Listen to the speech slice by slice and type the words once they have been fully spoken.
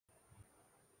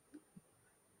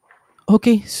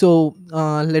Okay, so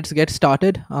let's get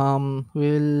started.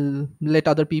 We'll let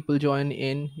other people join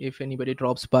in if anybody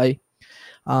drops by.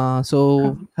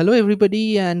 Hello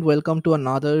everybody, and welcome to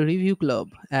another review club.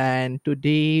 And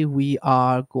today we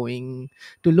are going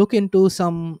to look into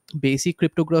some basic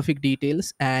cryptographic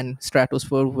details, and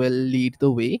Stratosphere will lead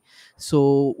the way.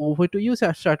 So, over to you,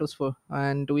 Stratosphere.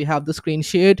 And we have the screen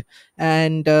shared,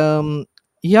 and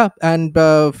yeah, and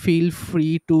feel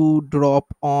free to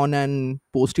drop on and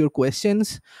post your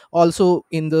questions also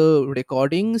in the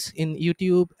recordings in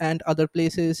YouTube and other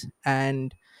places.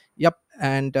 And yep,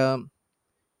 and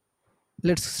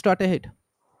let's start ahead.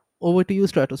 Over to you,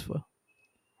 Stratosphere.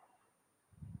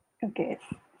 Okay,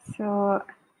 so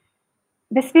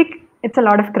this week it's a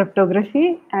lot of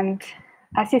cryptography, and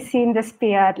as you see in this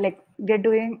PR, like we're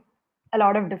doing a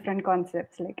lot of different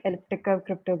concepts like elliptic curve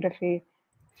cryptography,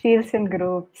 fields and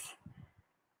groups,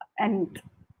 and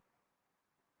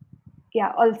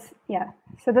yeah, also yeah.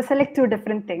 So those are like two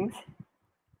different things.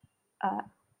 Uh,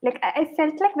 I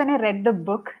felt like when I read the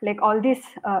book, like all these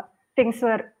things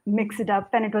were mixed up,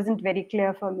 and it wasn't very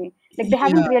clear for me. Like they Yeah,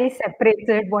 haven't really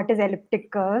separated what is elliptic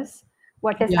curves,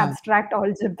 what is yeah, abstract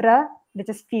algebra, which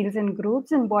is fields and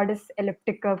groups, and what is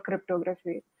elliptic curve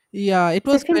cryptography. yeah. It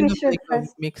So I was feel kind we of should like a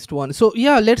first, mixed one. So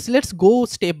yeah, let's go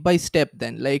step by step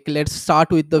then. Like let's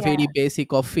start with the yeah, very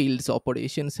basic of fields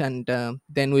operations, and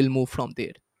then we'll move from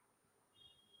there.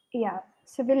 yeah.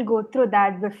 So we'll go through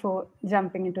that before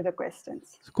jumping into the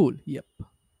questions. Cool. Yep.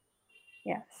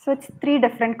 Yeah. So it's three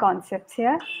different concepts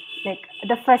here. Like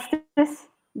the first is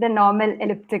the normal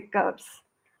elliptic curves.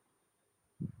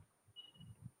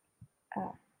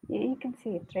 Uh, yeah, you can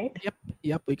see it, right? Yep.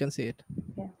 Yep. We can say it.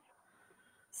 Yeah.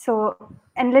 So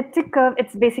an elliptic curve,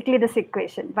 it's basically this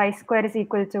equation. Y square is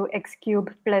equal to x cubed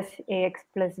plus ax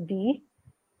plus b.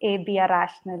 A, b are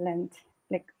rational and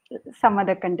like some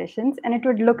other conditions. And it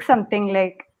would look something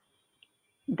like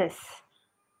this.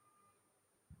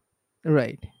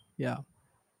 Right. Yeah.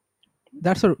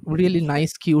 That's a really So,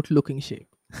 nice, cute looking shape.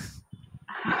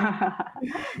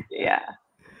 yeah.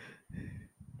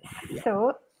 Yeah.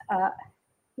 So, uh,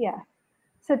 yeah.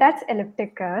 So that's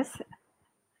elliptic curves.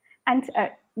 And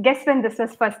guess when this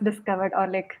was first discovered or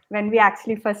like when we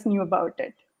actually first knew about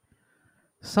it?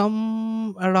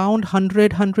 Some around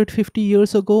 100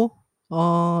 years ago,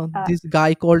 Uh, this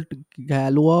guy called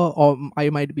Galois, or I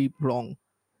might be wrong.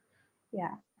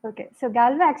 Yeah. Okay. So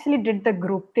Galois actually did the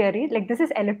group theory. Like this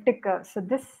is elliptic curve. So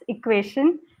this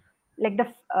equation, like the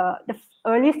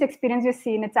earliest experience you've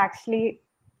seen, it's actually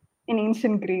in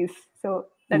ancient Greece. So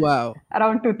that's Wow.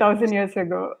 around 2,000 years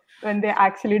ago when they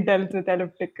actually dealt with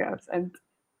elliptic curves and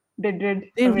they did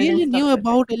They amazing really stuff knew with it.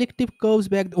 about elliptic curves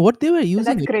what they were using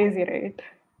That's it for. crazy, right?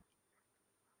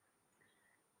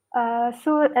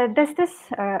 There's this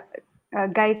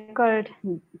guy called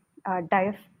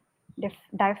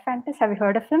Diophantus. Have you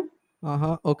heard of him?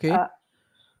 Uh-huh. Okay. Uh,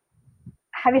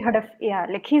 have you heard of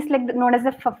like he's like known as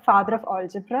the father of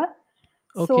algebra.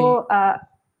 Okay. So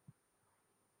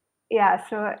yeah,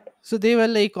 so So they were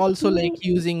like also like he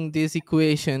using these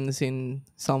equations in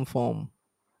some form,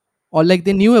 or like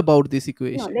they knew about this no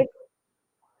equation. like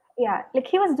yeah, like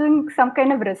he was doing some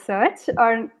kind of research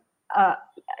on uh,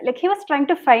 like he was trying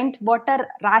to find what are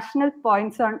rational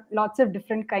points on lots of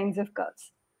different kinds of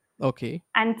curves. Okay.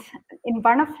 And in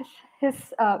one of his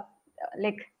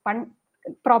like one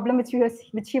problem which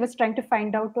he was trying to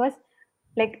find out was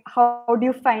like how do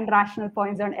you find rational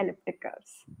points on elliptic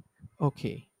curves.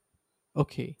 Okay.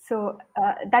 Okay. So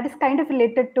that is kind of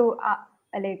related to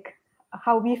like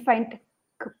how we find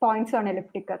points on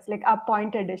elliptic curves, like our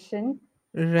point addition.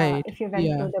 Right. If you went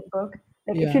Yeah. through the book,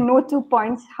 like if Yeah. you know 2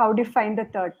 points, how do you find the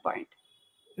third point?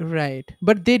 Right.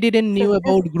 But they didn't So knew this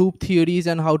about group theories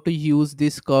and how to use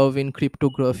this curve in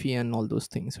cryptography and all those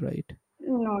things, right?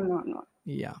 no no no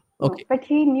Yeah. no, Okay. but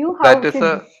he knew how That if is you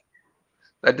a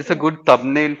that is a yeah. good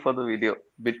thumbnail for the video.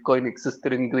 Bitcoin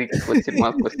existed in Greek? Question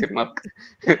mark? Question mark?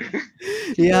 No,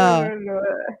 Yeah. no, no.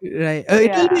 Right.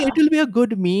 Yeah, It will be a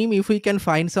good meme if we can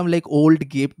find some like old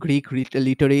Greek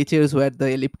literatures where the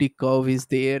elliptic curve is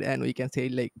there, and we can say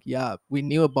like, yeah, we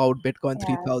knew about Bitcoin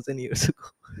yeah. 3,000 years ago.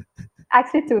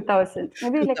 Actually, 2,000,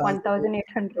 maybe like 2000.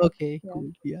 1,800. Okay. Yeah,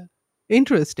 Cool. Yeah.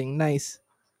 Interesting. Nice.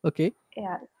 Okay.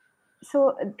 yeah.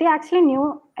 So they actually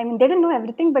knew. I mean, they didn't know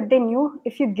everything, but they knew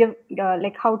if you give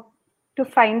like how to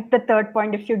find the third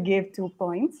point if you gave 2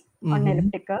 points on Mm-hmm.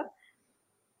 elliptica.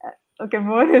 Okay,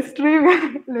 more history.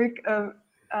 like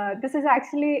this is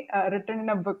actually written in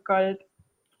a book called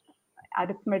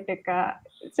Arithmetica.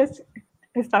 It's just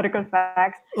historical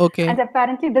facts, and Okay.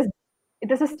 apparently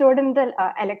this is stored in the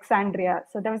Alexandria.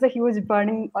 So there was a huge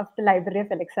burning of the Library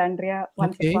of Alexandria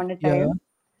once Okay. upon a Yeah. time,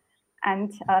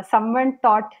 and someone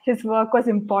thought his work was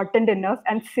important enough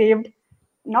and saved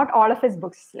not all of his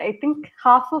books. I think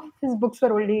half of his books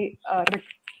were only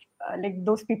like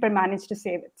those people managed to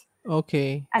save it,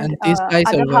 Okay, and and this guy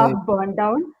other half survived. burned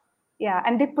down. Yeah,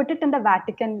 and they put it in the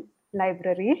Vatican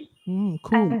library, Cool.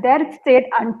 and there it stayed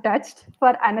untouched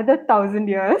for another 1,000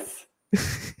 years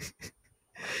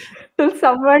till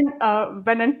someone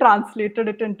went and translated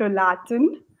it into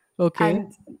Latin, Okay.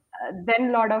 and then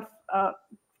a lot of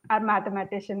our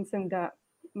mathematicians in the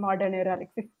modern era,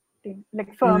 like 15, like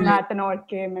Right. Fermat and all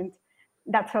came, and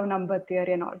that's how number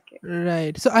theory and all came.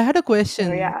 Right. So I had a So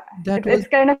question yeah, that was, it's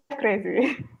kind of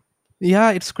crazy.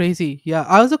 yeah, it's crazy. Yeah,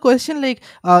 I was a question like,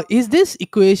 is this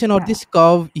equation or Yeah. this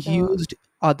curve So used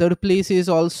other places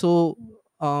also,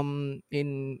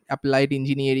 in applied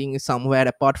engineering somewhere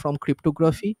apart from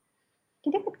cryptography?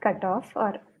 did you get cut off,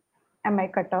 or am I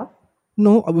cut off?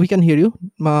 No, we can hear you.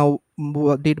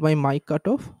 Did my mic cut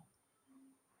off?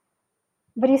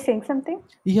 Were you saying something?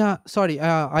 Yeah, sorry.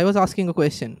 I was asking a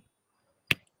question.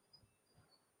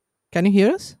 Can you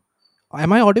hear us?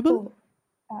 Am I audible?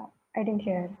 Oh, I didn't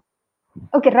hear.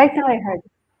 Okay, right now I heard.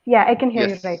 Yeah, I can hear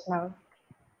you right Yes. now.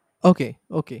 Okay,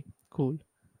 okay, cool.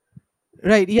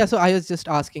 Right. Yeah. So I was just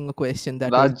asking a question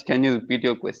that was, Raj, can you repeat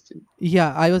your question?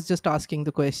 yeah, I was just asking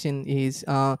the question is,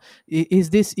 is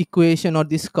this equation or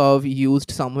this curve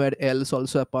used somewhere else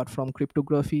also apart from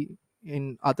cryptography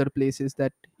in other places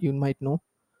that you might know?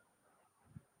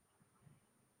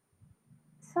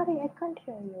 Sorry, I can't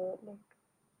hear you. Like,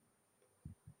 Uh,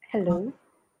 hello.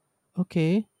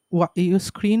 okay. What, your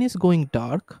screen is going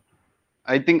dark?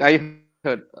 I think I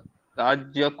heard. Raj,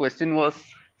 your question was,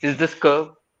 is this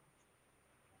curve?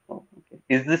 Oh, okay.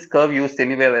 Is this curve used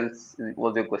anywhere else?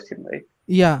 Was your question, right?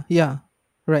 Yeah, yeah.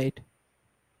 Right.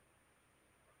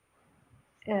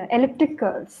 Elliptic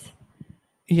curves.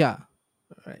 Yeah.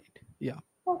 Right. Yeah.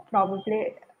 Oh,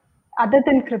 probably other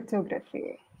than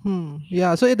cryptography.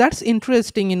 Yeah. So that's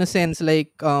interesting in a sense.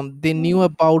 Like, they knew Hmm.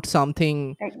 about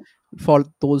something Like, for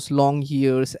those long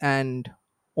years, and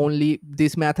only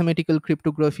this mathematical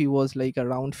cryptography was like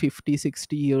around 50,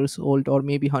 60 years old, or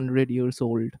maybe 100 years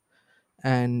old,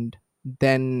 and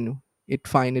then it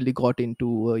finally got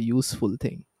into a useful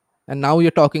thing, and now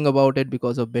you're talking about it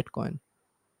because of Bitcoin.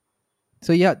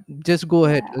 So yeah, just go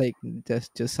ahead, yeah, like,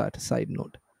 just a side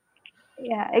note.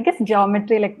 yeah. I guess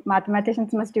geometry, like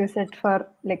mathematicians must use it for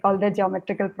like all their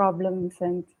geometrical problems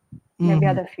and maybe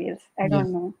Hmm. other fields. I Yeah,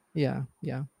 don't know. yeah,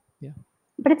 yeah, yeah.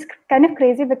 But it's kind of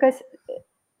crazy because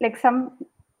like some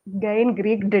guy in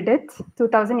Greek did it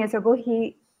 2,000 years ago.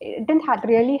 He didn't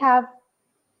really have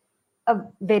a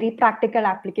very practical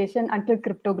application until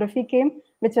cryptography came,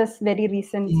 which was very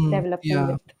recent development, Yeah,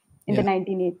 like in the yeah.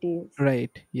 1980s.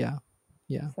 Right. Yeah,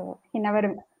 yeah. So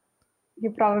he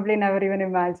probably never even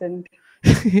imagined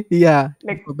Yeah,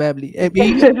 like probably. it You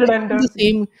can you end mentioned the up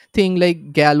same thing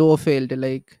like Gallo failed.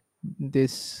 Like,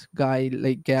 this guy,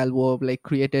 like Gallo, like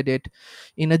created it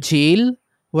in a jail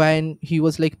when he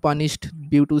was like punished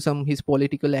due to some his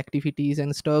political activities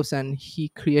and stuffs, and he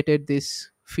created this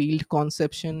field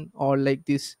conception, or like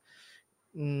this,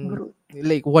 mm, group.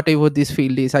 like whatever this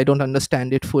field is, I don't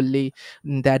understand it fully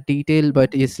in that detail,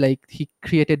 but it's like he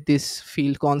created this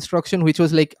field construction which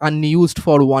was like unused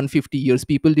for 150 years.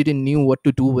 People didn't knew what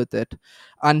to do with it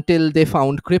until they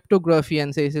found cryptography,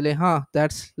 and says like, huh,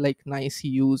 that's like nice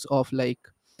use of like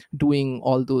doing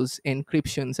all those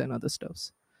encryptions and other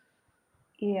stuffs.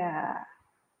 Yeah,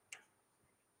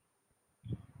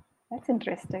 that's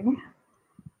interesting.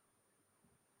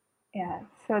 Yeah,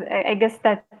 so I guess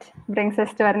that brings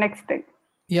us to our next thing,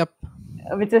 Yep.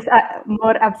 which is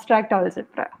more abstract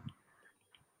algebra.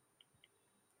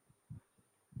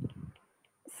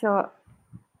 So,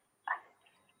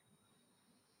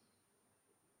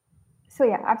 so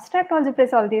yeah, abstract algebra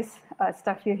is all this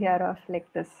stuff you hear of,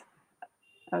 like this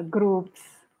groups,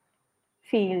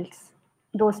 fields,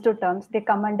 those two terms, they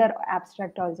come under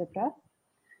abstract algebra.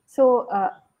 So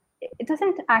it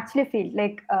doesn't actually feel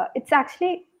like it's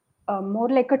actually more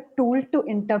like a tool to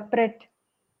interpret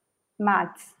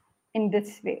maths in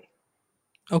this way.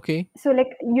 Okay. So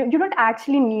like you don't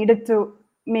actually need it to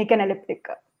make an elliptic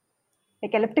curve.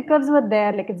 Like elliptic curves were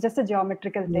there, like it's just a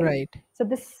geometrical thing. Right. So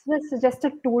this was just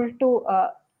a tool to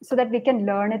so that we can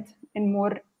learn it in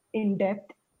more in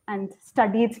depth and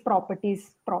study its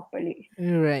properties properly.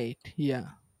 Right. Yeah.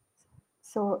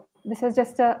 So this is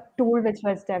just a tool which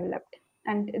was developed,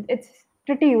 and it's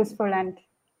pretty useful and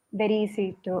very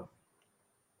easy to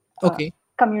uh, Okay.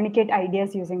 communicate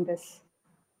ideas using this.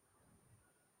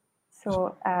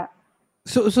 So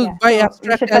So yeah, by so we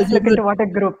abstract should first look algebra, into what a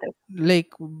group is.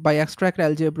 like by abstract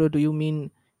algebra, do you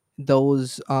mean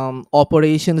those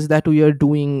operations that we are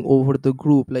doing over the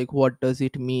group, like what does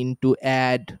it mean to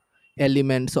add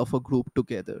elements of a group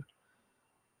together?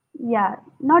 Yeah,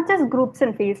 not just groups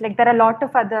and fields. Like there are a lot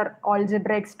of other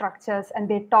algebraic structures, and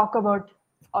they talk about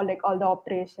all the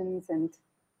operations and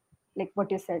like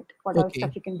what you said, what all Okay,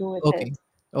 stuff you can do with okay, it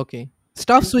okay.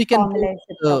 Stuffs and we can do formalize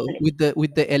it properly.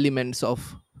 with the elements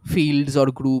of fields or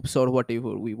groups or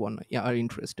whatever we want, yeah, are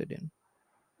interested in.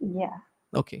 Yeah,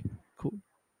 Okay, cool.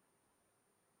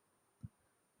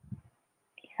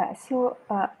 yeah. So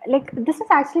like this is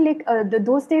actually like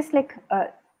those days like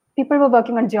people were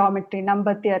working on geometry,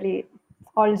 number theory,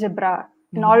 algebra,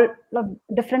 and Hmm. all of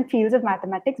different fields of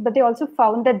mathematics, but they also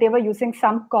found that they were using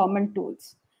some common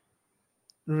tools.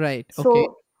 Right. Okay.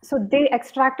 So they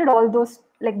extracted all those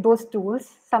like those tools,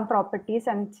 some properties,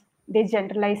 and they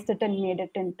generalized it and made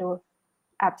it into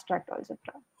abstract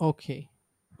algebra. Okay.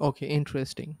 Okay.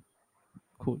 Interesting.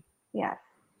 Cool. Yeah.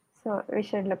 So we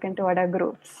should look into other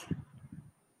groups.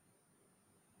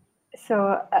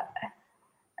 So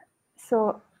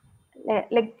so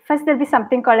like first there'll be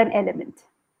something called an element.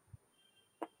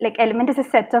 Like element is a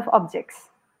set of objects.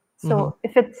 Hmm. So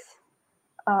if it's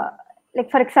uh, like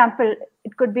for example,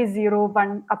 it could be 0,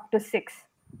 1 up to 6.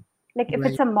 Like if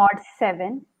Right. it's a mod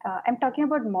 7, I'm talking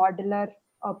about modular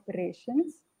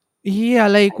operations. Yeah,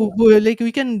 like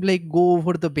we can like go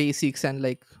over the basics and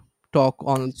like talk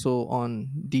also on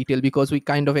detail, because we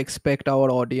kind of expect our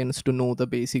audience to know the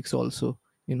basics also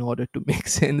in order to make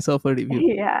sense of a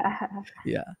review. Yeah,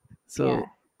 Yeah. So yeah.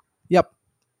 yep.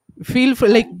 Feel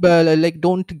free, Uh, like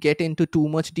don't get into too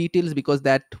much details because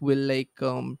that will like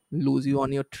lose you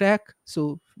on your track.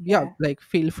 So yeah, yeah, like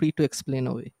feel free to explain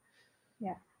away.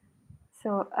 yeah.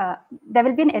 So there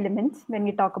will be an element when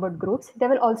we talk about groups. There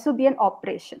will also be an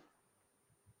operation.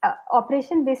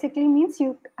 Operation basically means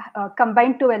you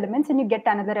combine two elements and you get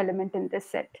another element in this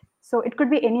set. So it could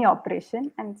be any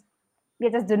operation, and we're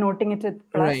just denoting it with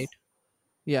Right. plus.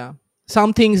 Yeah.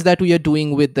 Some things that we are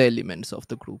doing with the elements of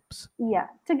the groups. Yeah,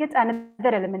 to get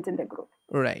another element in the group.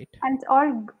 Right. And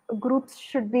all groups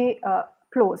should be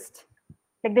closed.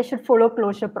 Like they should follow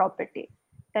closure property.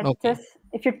 That Okay. just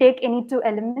if you take any two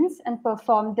elements and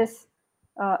perform this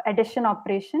addition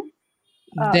operation,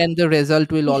 uh, Then the result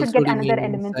will you should also get another remain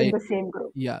element in inside. the same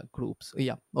group. Yeah, groups.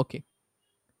 Yeah. Okay.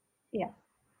 Yeah,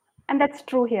 and that's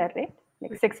true here, right?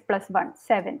 Like 6 plus 1,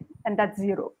 7, and that's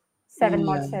 0. 7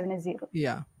 mod Yeah. 7 is 0.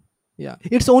 Yeah. Yeah.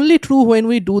 It's only true when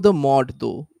we do the mod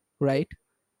though, right?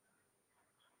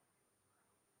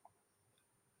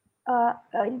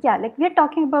 Yeah, like we're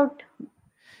talking about,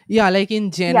 Yeah, like in yeah,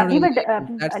 general, we were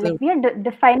that's the like we are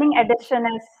defining addition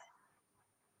as,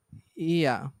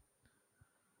 yeah.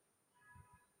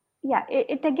 yeah,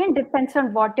 it again depends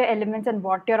on what your elements and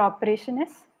what your operation is.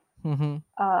 Mm-hmm.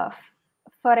 Uh,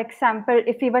 for example,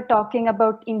 if we were talking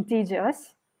about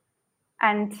integers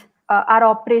and our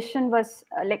operation was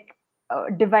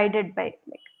divided by,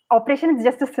 like, operation is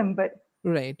just a symbol,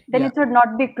 Right. then Yeah. it would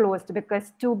not be closed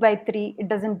because 2 by 3, it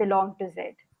doesn't belong to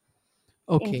Z,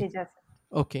 Okay. integers.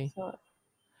 Okay. So,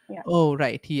 yeah, Oh,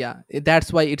 right. Yeah.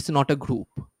 That's why it's not a group.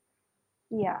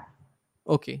 yeah.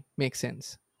 Okay. Makes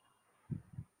sense.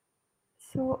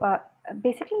 So,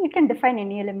 basically, you can define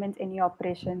any element, any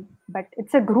operation, but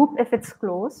it's a group if it's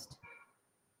closed.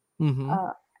 Mm-hmm.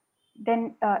 Uh,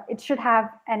 then it should have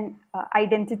an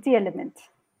identity element.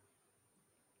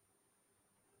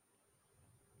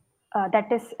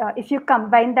 That is, if you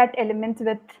combine that element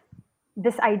with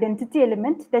this identity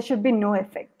element, there should be no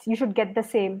effect. You should get the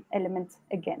same element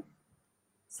again.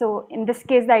 So in this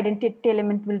case, the identity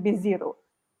element will be 0.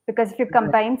 Because if you Right.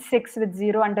 combine 6 with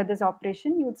 0 under this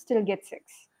operation, you would still get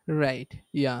 6. Right.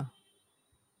 Yeah.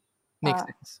 Makes Uh,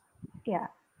 sense. yeah.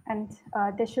 And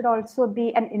there should also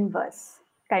be an inverse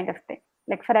kind of thing.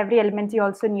 Like for every element, you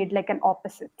also need like an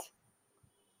opposite.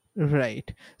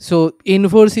 Right. So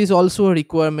inverse is also a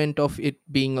requirement of it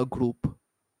being a group.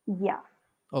 Yeah.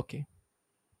 Okay.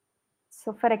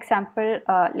 So for example,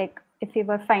 like if we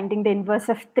were finding the inverse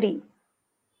of 3,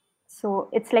 so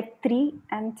it's like 3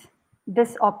 and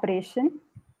this operation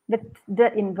with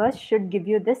the inverse should give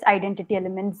you this identity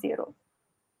element 0.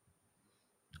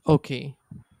 Okay.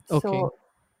 Okay. So,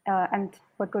 and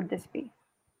what could this be?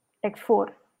 Like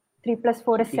 4. 3 plus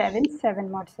 4 is 7. 7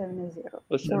 mod 7 is 0.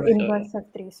 So Right. inverse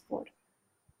of 3 is 4.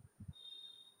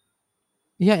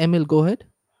 Yeah, Emil, go ahead.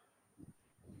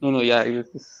 No, no, yeah, I was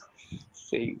just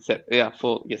saying, yeah,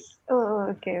 four, yes. Oh,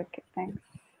 okay, okay, thanks.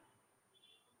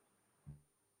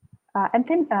 And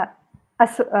then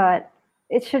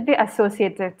it should be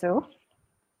associative too.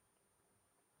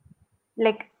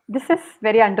 Like this is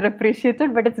very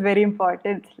underappreciated, but it's very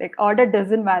important. Like order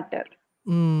doesn't matter.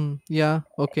 Yeah.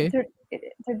 Okay.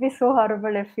 It would be so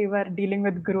horrible if we were dealing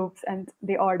with groups and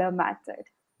the order mattered.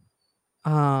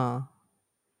 Ah.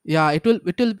 Yeah, it will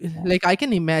Yeah. like I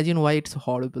can imagine why it's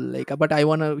horrible, like, but I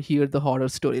want to hear the horror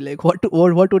story, like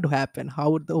what would happen,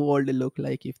 how would the world look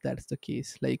like if that's the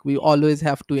case, like we always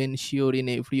have to ensure in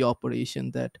every operation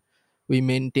that we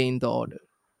maintain the order.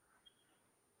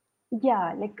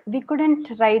 Yeah, like we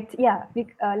couldn't write. Yeah,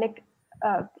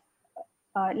 uh,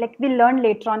 like we learned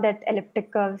later on that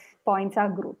elliptic curves points are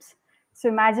groups. So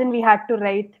imagine we had to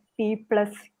write p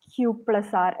plus q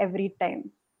plus r every time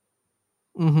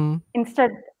Mm-hmm.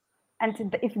 instead. And so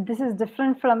if this is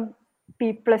different from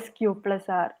p plus q plus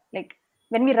r, like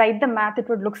when we write the math, it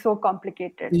would look so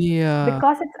complicated. Yeah.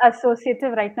 Because it's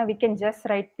associative right now, we can just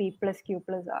write p plus q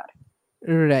plus r.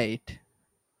 Right.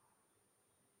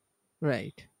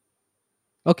 Right.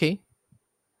 Okay.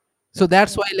 So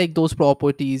that's Yeah. why like those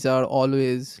properties are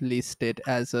always listed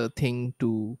as a thing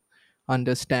to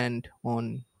understand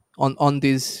on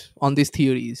these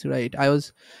theories, right? I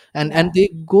was and Yeah. they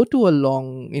go to a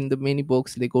long, in the many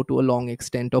books they go to a long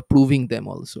extent of proving them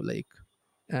also, like,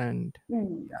 and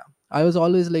Mm. yeah, I was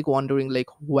always like wondering like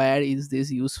where is this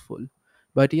useful,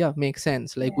 but yeah, makes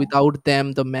sense, like Yeah. without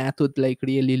them the math would like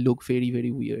really look very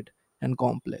very weird and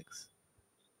complex.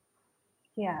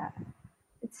 Yeah.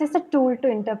 It's just a tool to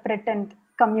interpret and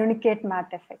communicate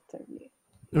math effectively.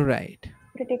 Right.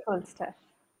 Pretty cool stuff.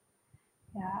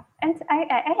 Yeah. And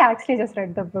I actually just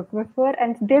read the book before,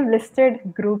 and they've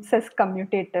listed groups as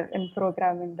commutative in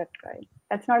programming Bitcoin.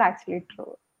 That's not actually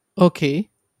true. Okay.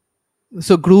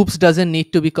 So groups doesn't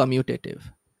need to be commutative.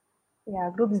 Yeah,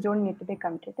 groups don't need to be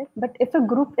commutative. But if a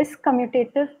group is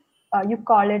commutative, you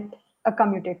call it a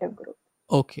commutative group.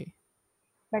 Okay.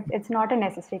 But it's not a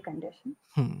necessary condition.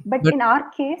 But But in our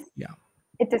case, yeah,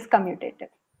 it is commutative,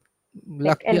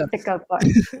 like lucky us. elliptical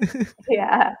points.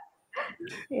 Yeah.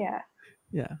 Yeah.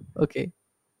 Yeah. Okay.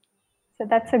 So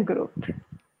that's a group.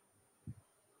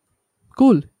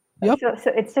 Cool. Yep.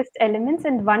 So it's just elements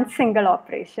in one single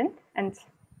operation, and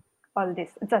all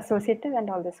this. It's associative and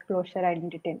all this closure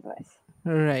identity inverse.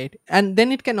 Right. And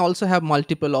then it can also have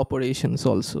multiple operations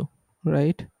also,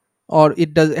 right? Or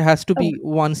it has to A, be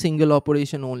one single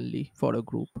operation only for a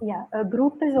group. yeah, a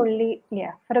group is only,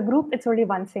 yeah, for a group, it's only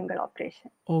one single operation.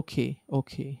 Okay.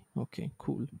 Okay. Okay.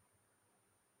 Cool.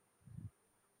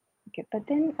 Okay, but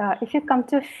then if you come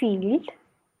to a field,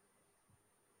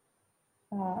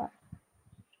 uh,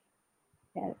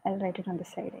 yeah, I'll write it on the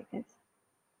side, I guess.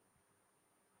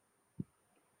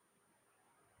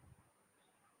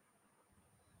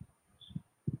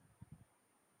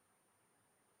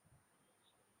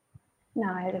 No,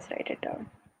 I'll just write it down.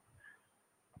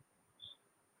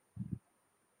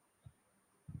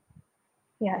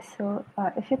 Yeah, so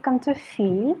if you come to a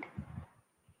field,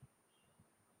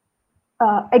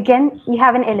 again, you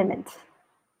have an element.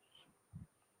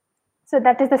 So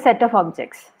that is the set of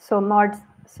objects. So mods.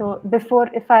 So before,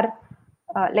 if our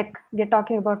like we're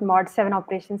talking about mod 7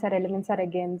 operations, our elements are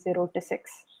again 0 to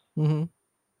 6. Mm-hmm.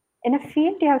 In a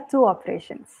field, you have two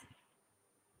operations.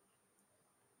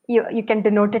 You can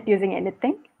denote it using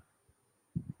anything.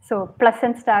 So plus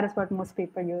and star is what most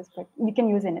people use, but you can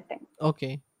use anything.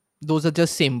 Okay. Those are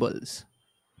just symbols.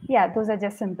 Yeah, those are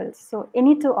just symbols. So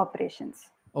any two operations.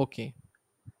 Okay.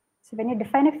 So when you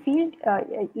define a field,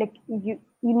 like you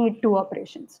need two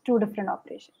operations, two different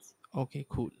operations. Okay.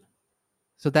 Cool.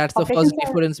 So that's the first Operations are,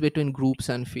 difference between groups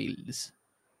and fields.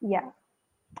 yeah,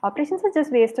 operations are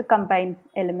just ways to combine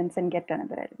elements and get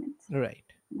another element. Right.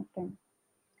 Nothing.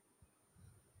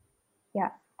 Yeah.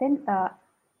 Then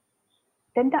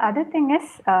the other thing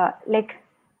is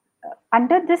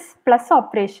under this plus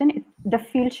operation, the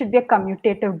field should be a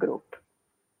commutative group.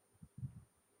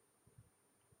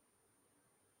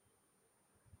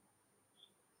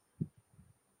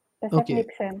 Does that Okay.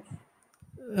 make sense?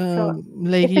 So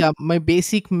Like if it, yeah, my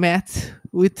basic math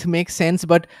with makes sense,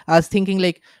 but I was thinking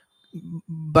like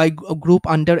by a group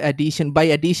under addition, by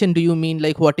addition do you mean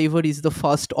like whatever is the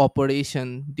first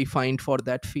operation defined for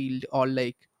that field, or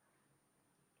like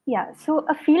yeah, so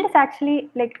a field is actually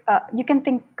like you can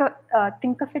think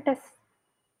of it as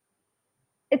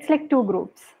it's like two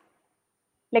groups.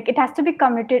 Like it has to be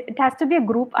commuted. It has to be a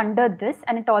group under this,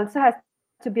 and it also has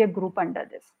to be a group under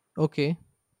this. okay,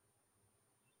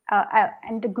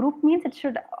 And the group means it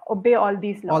should obey all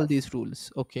these all laws: these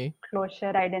rules, okay,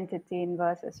 closure, identity,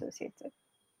 inverse, associative.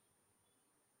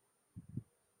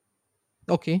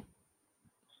 okay,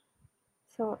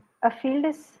 So a field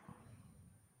is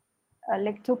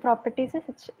like two properties.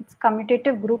 It's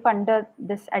commutative group under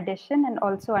this addition and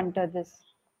also under this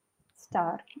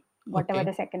star, whatever okay,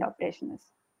 the second operation is.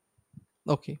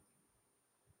 okay.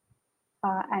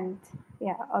 And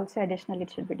yeah, also additionally,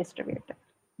 it should be distributed.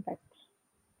 But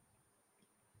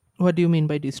What do you mean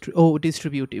by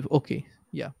distributive? Okay,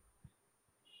 yeah.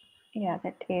 yeah,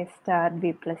 that A star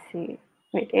B plus C.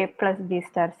 Wait, A plus B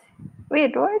star C.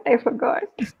 Wait, what? I forgot.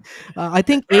 I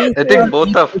think A I star think both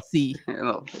B of plus C you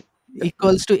know. Yeah.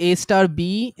 equals to A star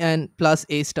B and plus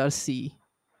A star C.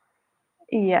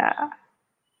 Yeah,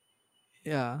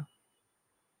 Yeah.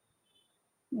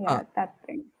 yeah, that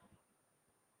thing.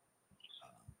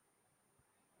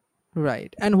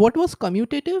 Right. And what was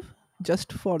commutative?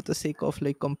 Just for the sake of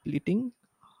like completing,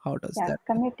 how does Yeah, that?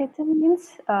 commutative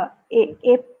means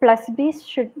A plus B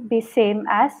should be same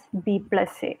as B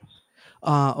plus A,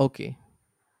 Okay.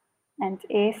 and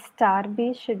A star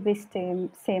B should be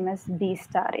same as B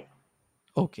star A.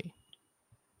 Okay.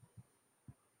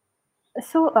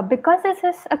 So because this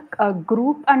is a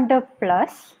group under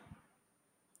plus,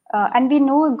 and we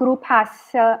know a group has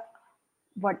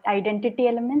what identity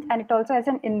element, and it also has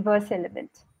an inverse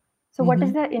element. So what Mm-hmm.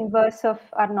 is the inverse of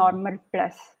our normal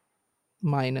plus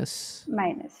Minus.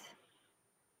 minus?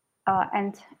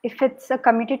 And if it's a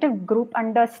commutative group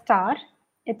under star,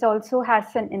 it also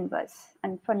has an inverse.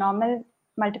 And for normal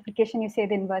multiplication, you say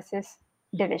the inverse is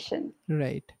division.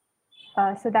 Right.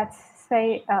 So that's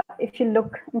why if you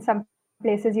look in some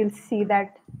places, you'll see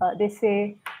that they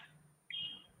say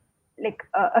like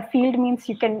a field means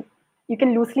you can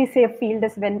loosely say a field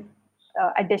is when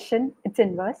addition it's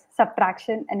inverse,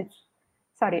 subtraction and it's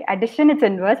sorry addition it's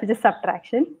inverse which is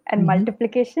subtraction, and Mm-hmm.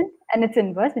 multiplication and its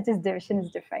inverse which is division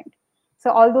is defined.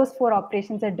 So all those four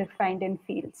operations are defined in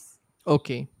fields.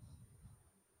 Okay.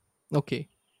 Okay.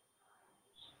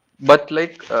 But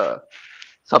like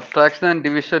subtraction and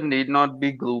division need not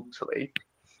be groups, right?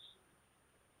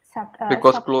 Sub,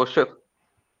 Because sub, closure,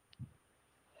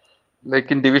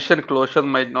 like in division, closure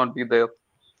might not be there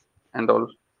and all.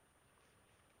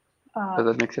 uh, Does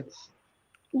that make sense?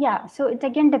 yeah, so it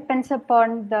again depends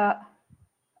upon the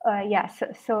yeah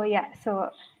so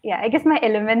I guess my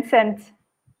elements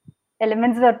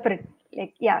are pretty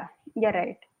like yeah, you're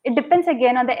right. It depends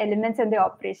again on the elements and the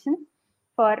operation.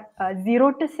 For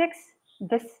 0 to 6,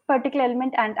 this particular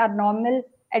element and our normal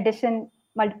addition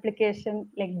multiplication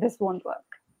like this won't work.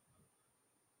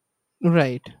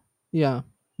 Right. Yeah.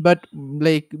 But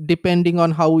like depending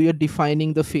on how you're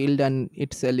defining the field and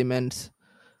its elements,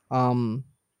 um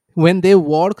when they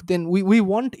work, then we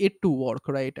want it to work,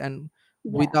 right? And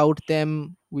Yeah, without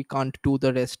them we can't do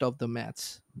the rest of the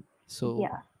maths. So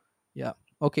yeah. yeah.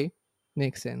 Okay.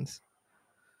 Makes sense.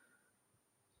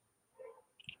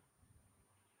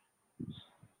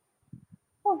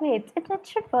 Oh wait, it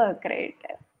should work, right?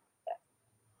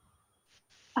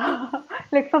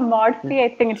 Like for mod Yeah. p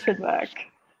I think it should work.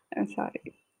 I'm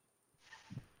sorry.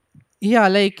 Yeah,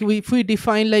 like if we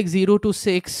define like 0 to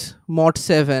 6 mod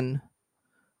 7,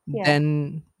 Yeah,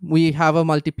 then we have a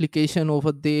multiplication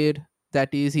over there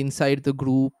that is inside the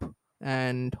group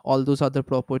and all those other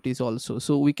properties also.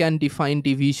 So we can define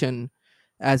division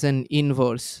as an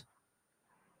inverse,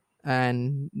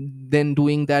 and then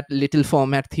doing that little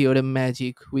format theorem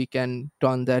magic, we can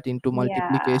turn that into yeah,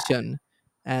 multiplication,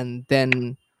 and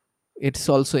then it's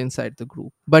also inside the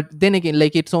group. But then again,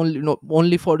 like it's only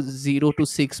only for 0 to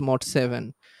 6 mod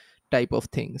 7 type of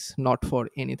things, not for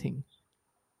anything.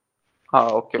 Ah,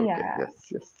 okay, okay. yeah. Yes,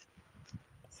 yes.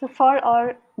 So for all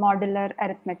modular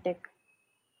arithmetic,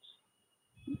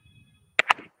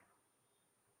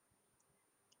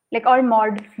 like all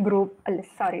mod group,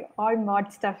 sorry, all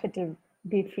mod stuff, it will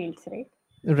be fields, right?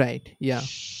 Right, yeah.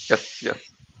 Yes, yes.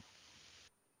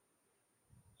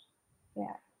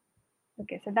 Yeah.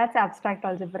 Okay, so that's abstract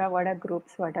algebra. What are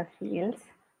groups? What are fields?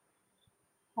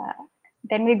 Uh,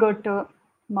 then we go to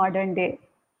modern day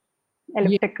Yeah,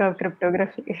 elliptic curve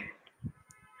cryptography.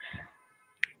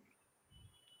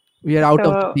 we are out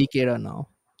of the So Greek era now.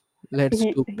 Let's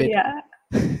do bit. yeah,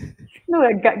 no,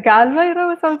 Galva era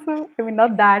was also. I mean,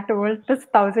 not that old. Just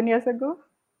 1,000 years ago.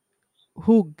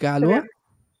 Who, So we Galois?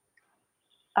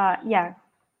 have, yeah,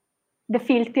 the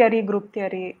field theory, group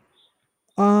theory.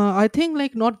 I think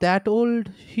like not that old.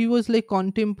 He was like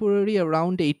contemporary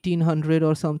around 1800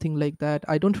 or something like that.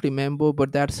 I don't remember,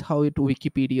 but that's how it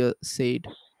Wikipedia said.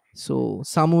 So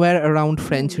somewhere around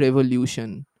French Hmm.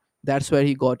 Revolution, that's where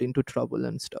he got into trouble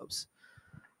and stuffs.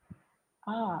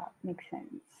 Makes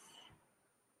sense.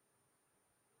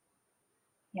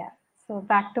 Yeah. So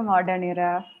back to modern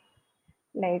era.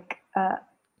 Like,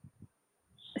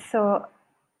 so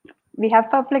we have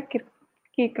public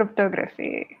key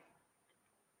cryptography,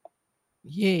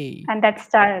 Yay! and that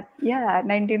started, yeah,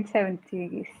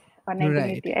 1970s or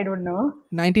Right. 1980. I don't know.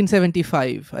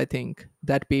 1975, I think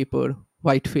that paper,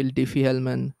 Whitefield,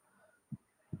 Diffie-Hellman.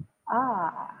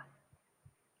 Ah,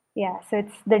 yeah. So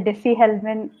it's the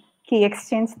Diffie-Hellman key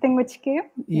exchange thing which came,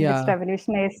 which Yeah.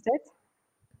 revolutionized it.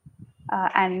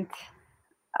 And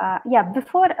yeah,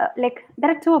 before like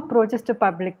there are two approaches to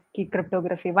public key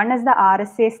cryptography. One is the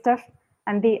RSA stuff,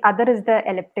 and the other is the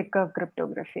elliptic curve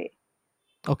cryptography.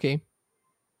 Okay.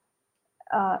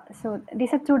 So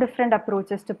these are two different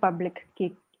approaches to public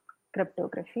key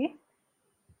cryptography,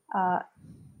 uh,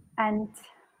 and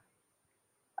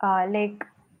like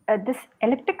this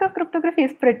elliptic curve cryptography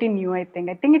is pretty new. I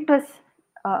think it was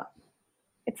uh,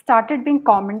 it started being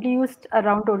commonly used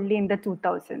around only in the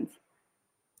 2000s.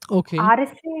 Okay.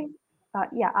 RSA,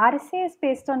 yeah, RSA is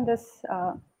based on this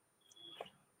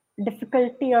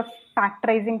difficulty of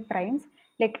factorizing primes.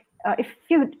 Like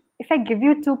if I give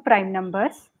you two prime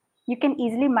numbers, you can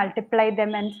easily multiply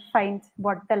them and find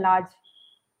what the large,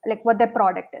 like what their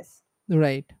product is.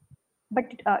 Right. But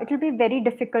it will be very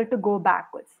difficult to go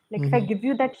backwards. Like if I Hmm. give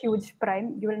you that huge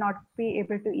prime, you will not be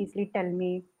able to easily tell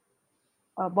me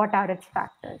what are its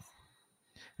factors.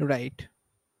 Right.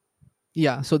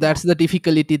 Yeah. So Yeah, that's the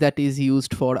difficulty that is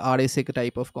used for RSA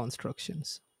type of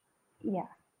constructions. yeah.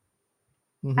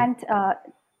 Hmm. And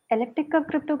elliptic curve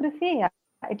cryptography, yeah,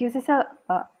 it uses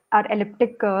our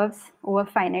elliptic curves over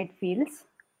finite fields.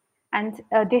 And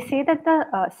they say that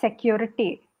the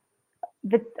security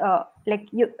with like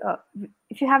you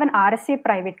if you have an RSA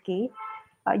private key,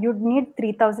 you'd need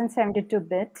 3072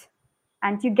 bits,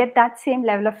 and you get that same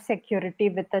level of security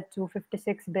with a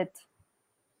 256 bit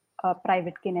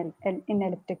private key in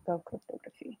elliptic curve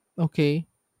cryptography. Okay.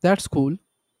 That's cool.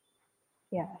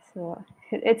 Yeah, so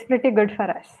it's pretty good for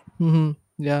us.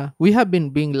 Yeah. We have been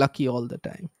being lucky all the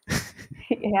time.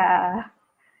 Yeah,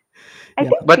 I Yeah.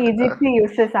 think But PGP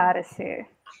uses RSA.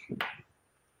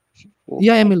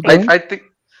 Yeah, I Emil, go I think. ahead. I think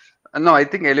no, I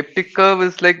think elliptic curve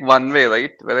is like one way,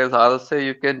 right? Whereas RSA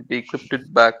you can decrypt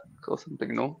it back or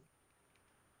something. No,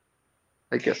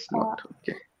 I guess not. Uh,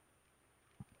 Okay.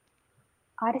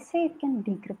 RSA can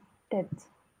decrypt it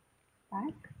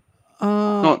back.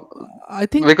 Uh, No, I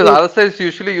think because RSA is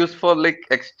usually used for like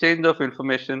exchange of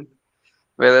information,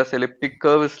 whereas elliptic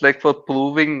curve is like for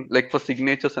proving, like for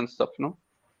signatures and stuff. No,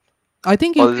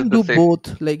 you or is can it the do same?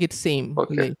 both. Like it's same.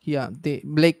 Okay, Like yeah, they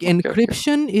like okay, okay.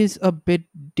 encryption is a bit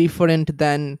different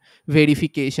than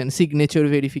verification, signature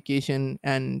verification,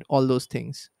 and all those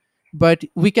things. But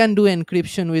we can do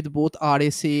encryption with both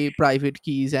RSA private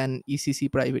keys and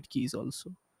ECC private keys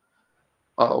also.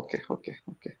 Oh, okay, okay,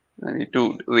 okay. I need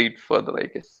to read further, I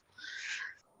guess.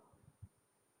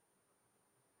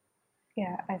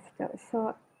 Yeah, I suppose.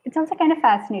 So it's also kind of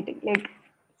fascinating. Like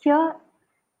here,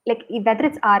 like whether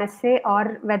it's RSA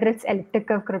or whether it's elliptic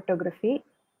curve cryptography,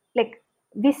 like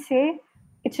we say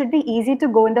it should be easy to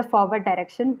go in the forward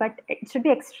direction, but it should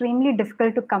be extremely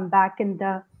difficult to come back in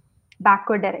the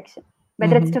backward direction,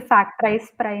 whether it's Mm-hmm. to factorize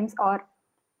primes or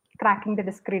cracking the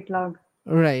discrete log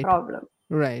Right. problem.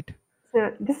 Right.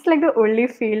 So this is like the only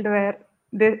field where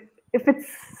if it's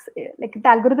like the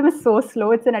algorithm is so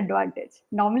slow, it's an advantage.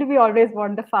 Normally, we always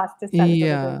want the fastest algorithm.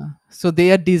 Yeah. So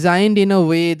they are designed in a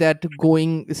way that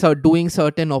doing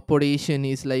certain operation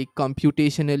is like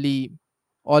computationally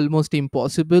almost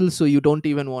impossible. So you don't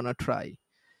even want to try.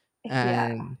 Yeah,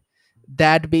 And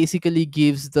that basically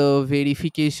gives the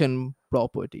verification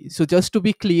property. So just to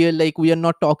be clear, like we are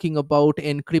not talking about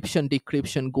encryption,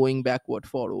 decryption going backward,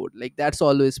 forward. Like that's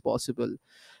always possible,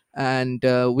 and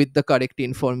with the correct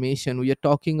information we are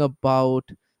talking about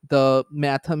the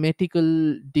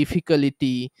mathematical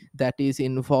difficulty that is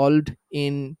involved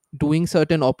in doing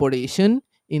certain operation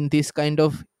in this kind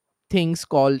of things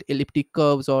called elliptic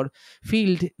curves or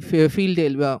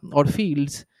or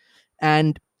fields.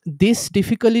 And this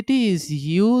difficulty is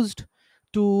used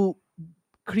to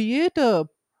create a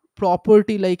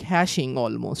property like hashing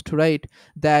almost, right?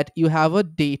 That you have a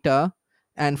data,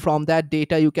 and from that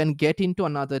data you can get into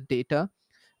another data,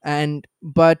 and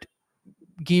but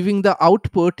giving the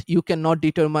output you cannot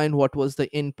determine what was the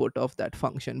input of that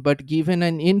function, but given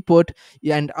an input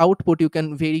and output you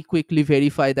can very quickly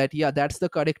verify that yeah, that's the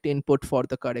correct input for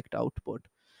the correct output.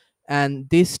 And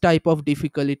this type of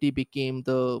difficulty became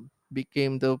the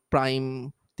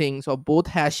prime things of both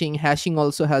hashing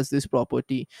also has this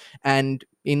property, and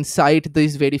inside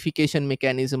this verification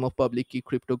mechanism of public key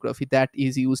cryptography that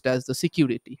is used as the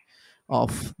security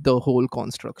of the whole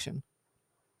construction.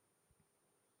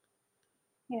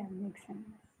 yeah, makes sense.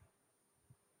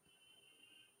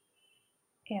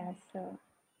 Yeah,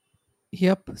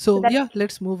 Yep. so So that's yeah,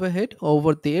 let's move ahead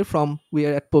over there from we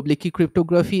are at public key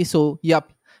cryptography. So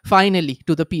yep, finally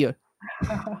to the peer.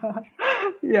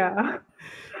 yeah.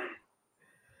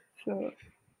 So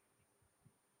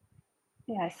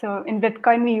Yeah, so in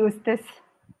Bitcoin, we use this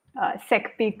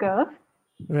secp curve.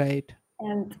 Right.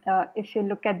 And if you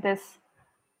look at this,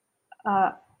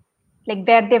 uh, like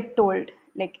there they've told,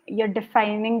 like you're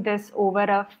defining this over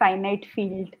a finite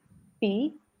field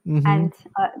P, Mm-hmm. and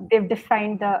they've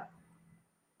defined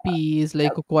P is the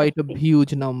like quite a P.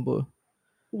 huge number.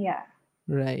 Yeah,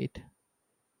 Right.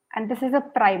 and this is a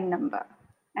prime number.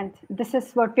 And this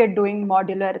is what we're doing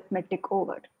modular arithmetic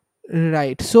over.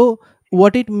 Right. So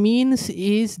what it means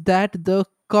is that the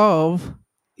curve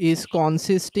is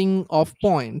consisting of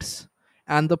points,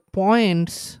 and the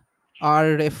points are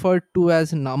referred to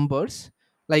as numbers,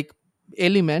 like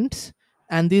elements,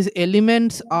 and these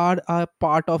elements are a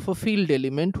part of a field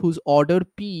element whose order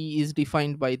p is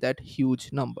defined by that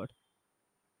huge number.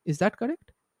 Is that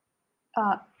correct?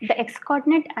 The x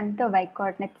coordinate and the y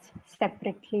coordinates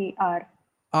separately are,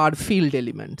 Are field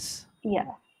elements. yeah,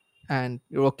 And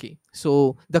okay,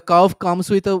 so the curve comes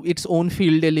with its own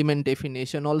field element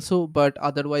definition also, but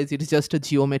otherwise it's just a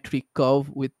geometric curve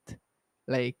with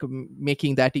like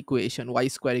making that equation y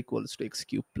square equals to x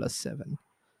cube plus 7.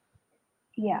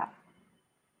 yeah.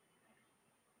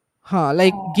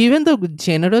 Like Uh, given the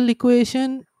general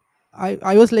equation,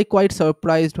 I was like quite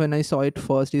surprised when I saw it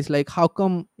first. It's like, how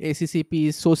come ACCP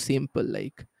is so simple?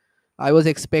 Like I was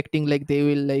expecting like they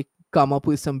will like come up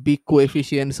with some big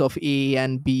coefficients of a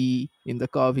and b in the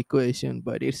curve equation,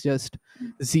 but it's just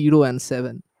 0 and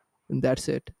 7, and that's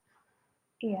it.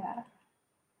 yeah.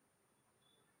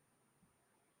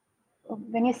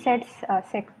 When you said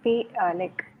SecP,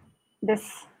 like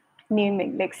this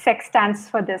naming, like SEC stands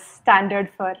for this standard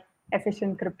for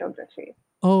efficient cryptography.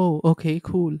 Oh, okay,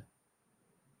 cool.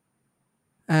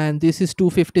 And this is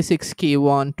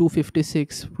 256k1.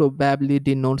 256 probably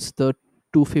denotes the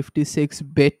 256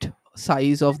 bit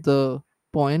size of the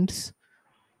points.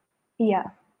 Yeah.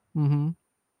 Mm-hmm.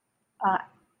 Uh,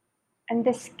 and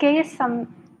this K is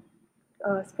some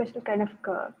special kind of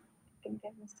curve. I think I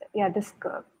missed it. Yeah, this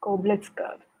curve, Koblitz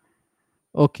curve.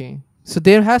 Okay, so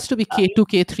there has to be Uh, k2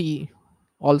 k3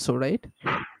 also, right?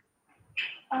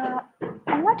 uh,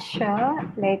 I'm not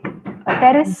sure. Like,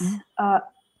 there is Mm-hmm.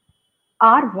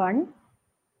 R1.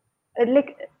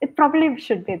 Like, it probably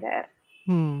should be there.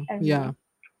 I don't Yeah. know.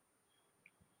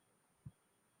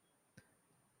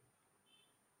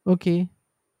 Okay, Yeah.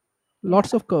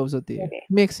 lots of curves are there, Okay.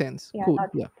 makes sense, Yeah. cool, Not,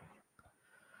 yeah.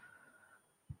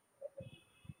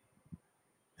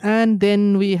 And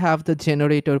then we have the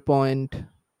generator point,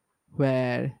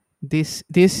 where this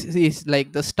is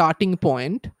like the starting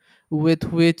point with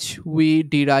which we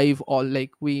derive all,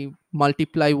 like we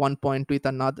multiply one point with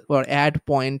another or add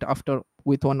point after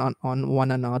with on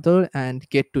one another and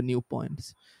get to new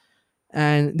points.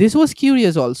 And this was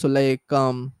curious also, like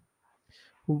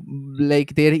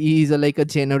like there is like a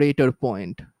generator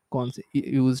point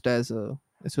used as a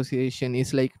association.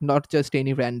 Is like not just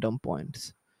any random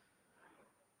points.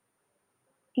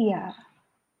 yeah.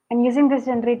 And using this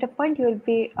generator point, you'll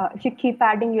be, if you keep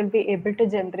adding, you'll be able to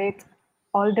generate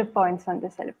all the points on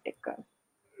this elliptic curve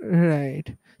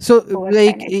Right. So over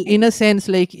like finite in field. a sense,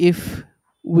 like if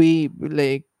we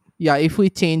like, yeah, if we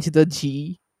change the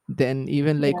g, then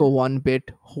even like Yeah. a one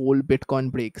bit whole bitcoin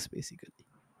breaks basically.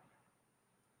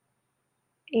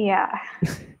 Yeah.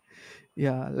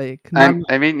 Yeah, like I'm, none.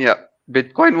 I mean, yeah,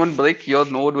 Bitcoin won't break, your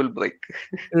node will break.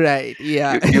 Right,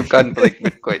 yeah. You can't break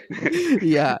Bitcoin.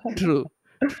 Yeah, true,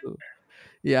 true.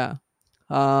 Yeah.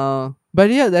 But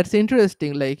yeah, that's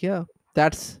interesting. Like, yeah,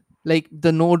 that's like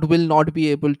the node will not be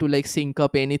able to like sync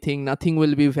up anything. Nothing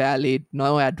will be valid.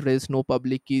 No address, no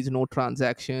public keys, no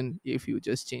transaction if you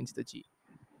just change the G.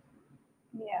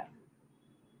 Yeah.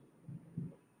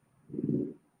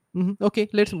 Okay,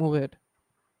 let's move ahead.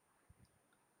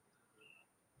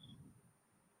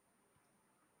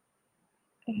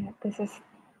 Yeah. This is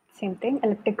same thing.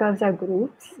 Elliptic curves are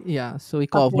groups. Yeah, so we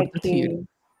covered Public the theory. key.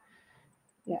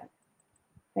 Yeah.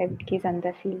 Private keys and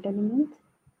the field element,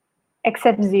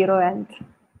 except zero and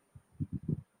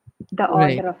the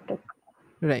Right, order of the.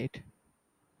 right,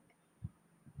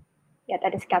 Yeah,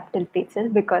 that is capital P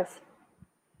itself because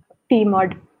P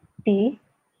mod P.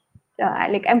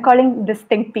 Like I'm calling this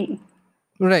thing P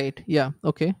right. Yeah,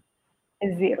 okay.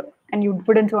 is zero, and you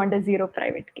wouldn't want a zero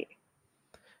private key.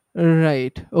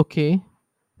 Right, okay.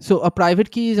 So a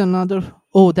private key is another.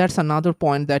 Oh, that's another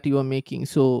point that you are making.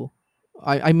 So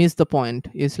I missed the point.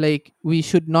 It's like we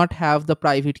should not have the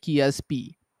private key as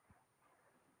P.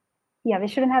 Yeah, we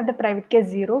shouldn't have the private key as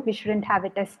zero. We shouldn't have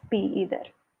it as P either.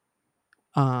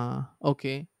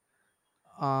 Okay.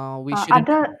 We shouldn't.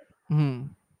 Other, Hmm.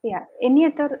 yeah, any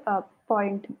other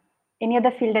point, any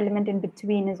other field element in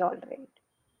between is all right.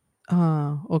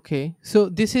 Okay. So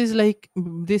this is like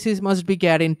this is must be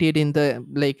guaranteed in the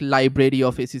like library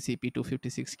of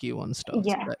secp256k1 stuffs,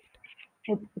 Yeah, right?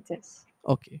 it is.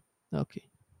 Okay. Okay.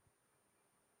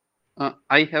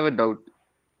 I have a doubt.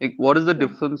 Like, what is the Yeah.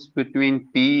 difference between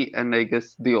P and I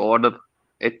guess the order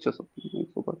H or something? I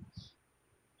forgot.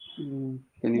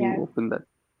 Can you Yeah. open that?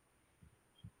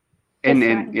 This N.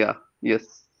 one. Yeah.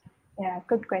 Yes. Yeah,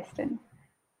 good question.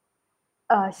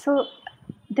 So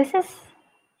this is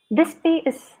this P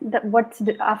is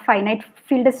our finite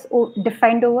field is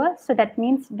defined over. So that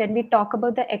means when we talk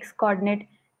about the x coordinate,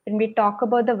 when we talk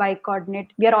about the y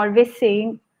coordinate, we are always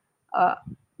saying uh,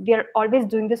 we are always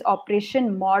doing this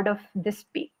operation mod of this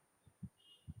P.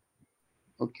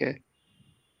 Okay.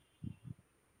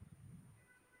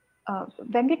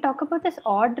 When we talk about this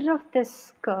order of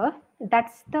this curve,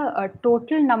 that's the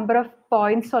total number of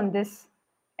points on this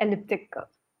elliptic curve.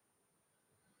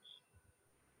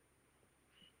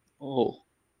 Oh.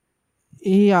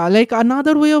 Yeah, like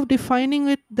another way of defining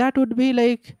it, that would be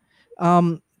like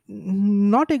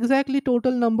not exactly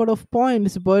total number of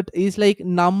points, but is like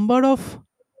number of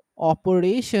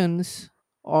operations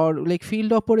or like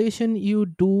field operation you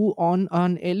do on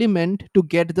an element to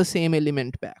get the same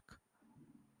element back.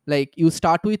 Like you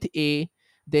start with a,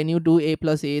 then you do a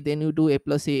plus a, then you do a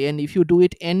plus a, and if you do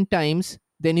it n times,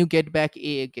 then you get back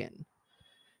a again.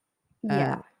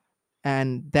 Yeah,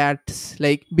 And that's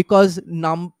like because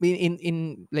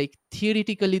in like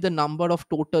theoretically the number of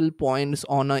total points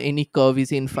on any curve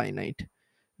is infinite,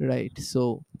 right?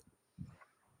 So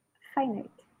finite.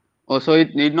 Oh, so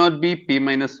it need not be P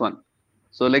minus one.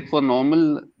 So like for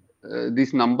normal,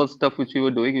 this number stuff which you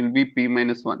were doing, it will be P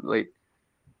minus one, right?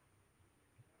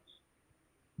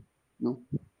 No.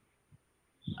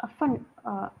 Fun.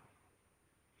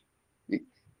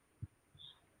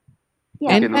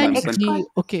 Yeah, Okay. n No. No. the I'm times x g. coordinate.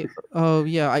 confused. Okay.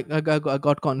 Yeah, I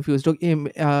got confused. Okay.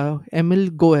 Emil,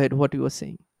 go ahead, what you were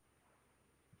saying.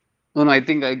 No. No. I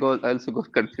think I also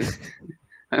got confused.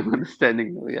 I'm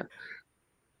understanding now. Yeah.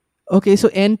 Okay, so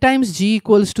n times g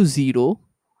equals to 0.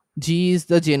 G is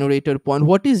the generator point.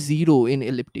 What is 0 in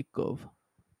elliptic curve?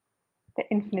 The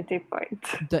infinity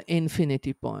point. The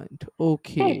infinity point. Wait,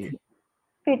 Okay.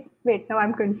 wait. Now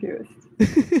I'm confused.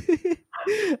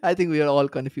 I think we are all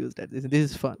confused at this.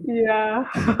 This is fun. Yeah.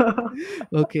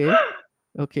 Okay.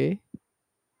 Okay.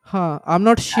 Huh. I'm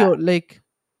not sure. Like,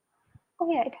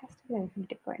 Oh yeah, it has to be an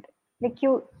infinity point. Like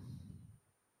you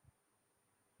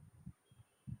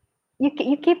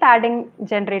keep adding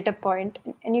generator point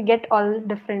and you get all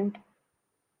different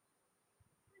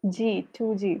G,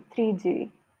 2G, 3G,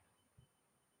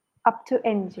 up to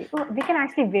NG. Oh, we can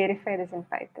actually verify this in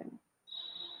Python.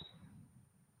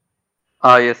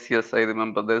 Ah. Yes. Yes. I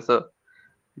remember. There's a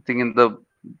thing in the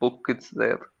book. It's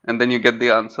there, and then you get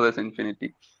the answer as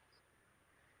infinity.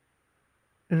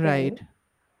 Okay. right.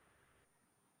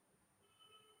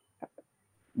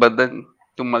 But then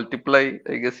to multiply,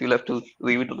 I guess you'll have to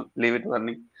leave it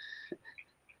running.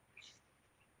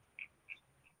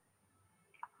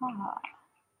 Ah,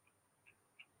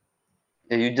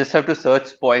 Yeah, you just have to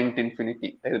search point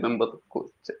infinity. I remember the code.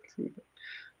 so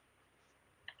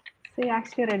you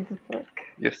actually read the book.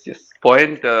 Yes, yes.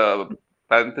 Point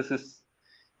parenthesis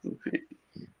infinity.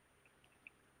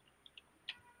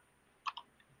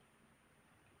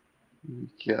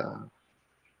 Yeah.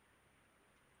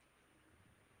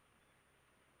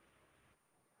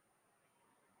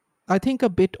 I think a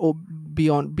bit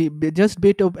beyond, just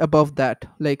bit above that.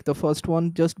 Like the first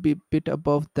one, just be bit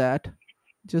above that.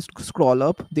 Just scroll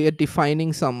up. They are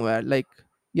defining somewhere. Like,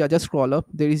 yeah, just scroll up.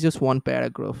 There is just one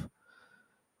paragraph.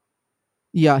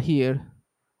 Yeah, here.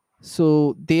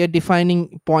 So they are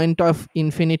defining point of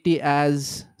infinity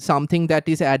as something that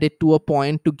is added to a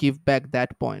point to give back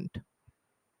that point.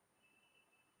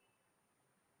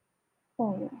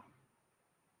 Oh,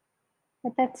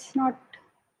 but that's not.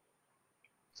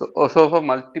 So also for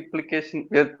multiplication,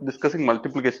 we are discussing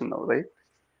multiplication now, right?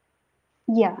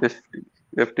 Yeah. Just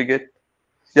we have to get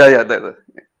yeah there.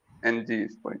 Ng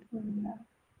is point. Mm,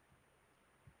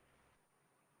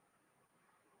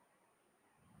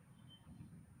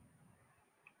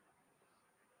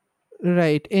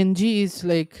 Right. Ng is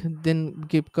like then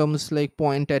comes like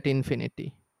point at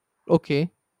infinity. Okay.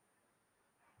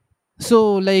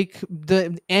 So like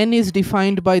the n is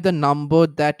defined by the number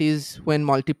that is when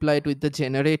multiplied with the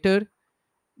generator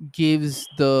gives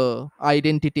the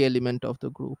identity element of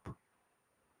the group.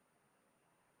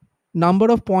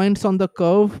 Number of points on the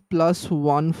curve plus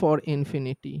 1 for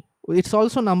infinity. It's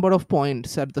also number of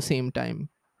points at the same time,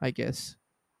 I guess.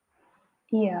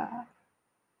 yeah.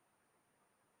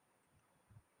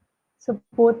 So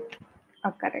both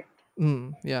are correct.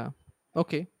 Yeah.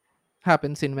 Okay.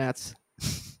 happens in maths.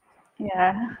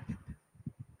 Yeah.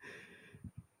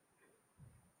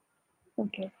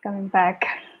 Okay, coming back.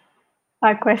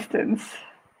 Our questions.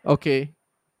 Okay,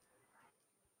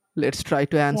 let's try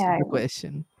to answer Yeah. the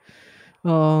question.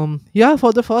 Yeah,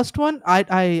 for the first one,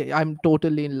 I'm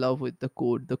totally in love with the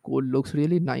code. The code looks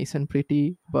really nice and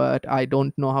pretty, but I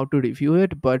don't know how to review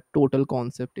it. But total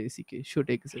concept ACK should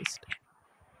exist.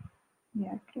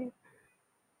 Yeah. Okay.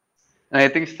 And I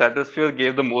think Stratosphere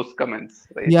gave the most comments,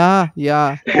 right? Yeah,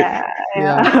 yeah, Yeah. yeah,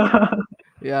 Yeah.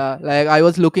 yeah. Like I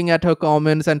was looking at her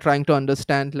comments and trying to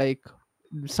understand like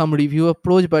some review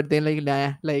approach, but then like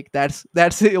nah, like that's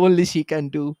the only she can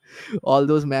do all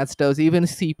those math stuffs. Even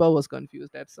Seepa was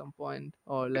confused at some point,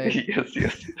 or like Yes,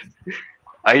 yes.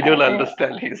 I don't I,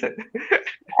 understand, he said.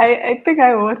 I think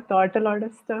I overthought a lot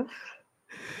of stuff.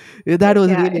 yeah, that But was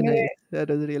yeah, really anyway, nice. That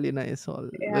was really nice. All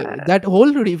yeah. that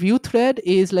whole review thread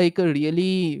is like a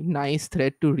really nice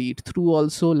thread to read through.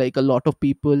 Also, like a lot of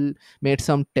people made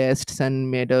some tests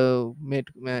and made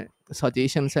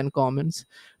suggestions and comments.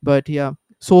 But yeah,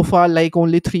 so far like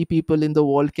only three people in the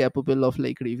world capable of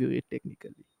like review it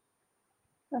technically.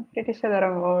 I'm pretty sure there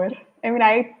are more. I mean,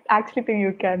 I actually think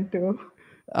you can too.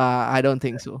 I don't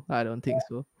think so. I don't think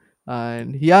so.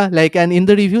 And yeah, like and in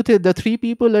the review, the three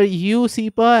people are you,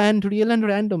 Seepa, and real and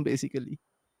random basically.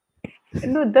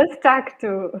 No, the stack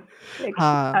too. Like,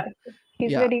 Ha,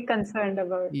 he's yeah, very concerned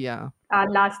about yeah. our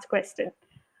last question.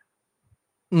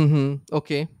 Mm-hmm.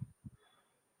 Okay.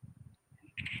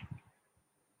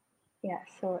 Yeah,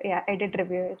 so yeah, I did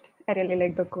review it. I really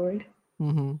like the code.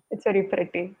 Mm-hmm. It's very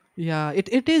pretty. Yeah,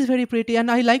 it is very pretty,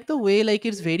 and I like the way like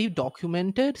it's very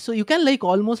documented. So you can like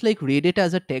almost like read it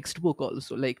as a textbook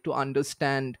also, like to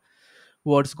understand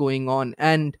what's going on.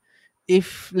 And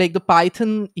if like the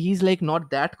Python is like not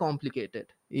that complicated,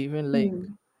 even like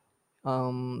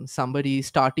Hmm. somebody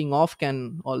starting off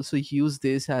can also use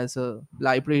this as a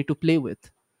library to play with.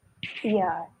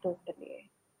 Yeah, totally.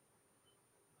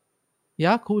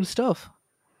 Yeah, cool stuff.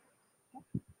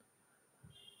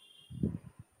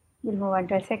 We'll move on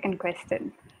to our second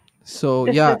question. So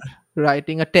This yeah, is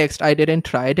writing a text, I didn't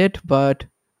tried it, but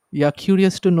yeah,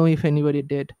 curious to know if anybody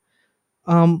did.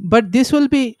 But this will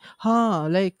be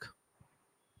like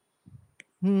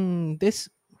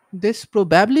this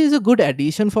probably is a good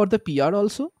addition for the PR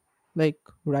also, like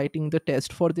writing the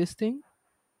test for this thing.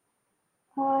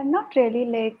 not really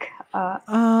like,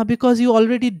 Because you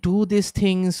already do these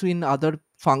things in other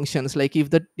functions. Like if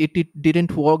it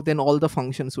didn't work, then all the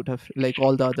functions would have like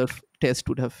all the other tests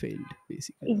would have failed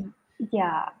basically. y-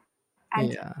 yeah.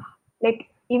 And Yeah. like,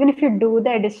 even if you do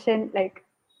the addition, like,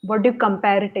 what do you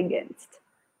compare it against?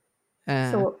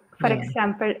 Uh, So, for yeah.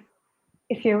 example,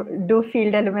 if you do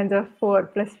field elements of 4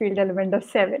 plus field element of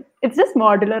 7, it's just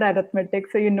modular arithmetic,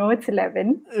 so you know it's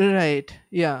 11. Right.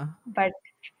 Yeah. But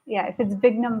yeah, if it's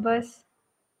big numbers,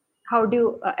 how do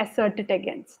you assert it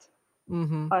against?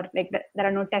 Mm-hmm. Or like there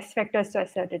are no test vectors to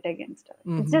assert it against. It's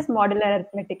Mm-hmm. just modular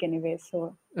arithmetic anyway.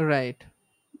 So Right.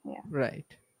 yeah, Right.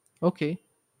 Okay.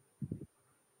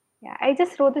 yeah. I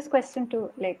just wrote this question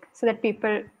to like so that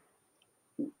people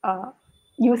uh,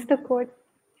 use the code.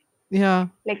 Yeah.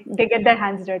 Like they get their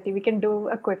hands dirty. We can do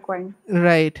a quick one.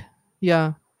 Right.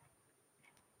 Yeah.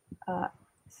 Uh,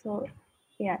 so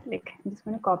yeah, like I'm just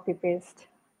gonna copy paste.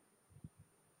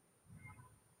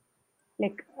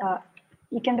 Like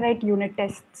you can write unit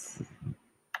tests.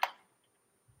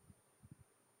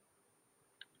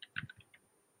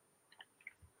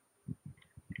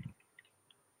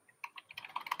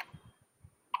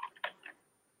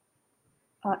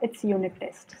 It's unit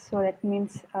test. So that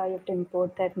means you have to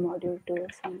import that module to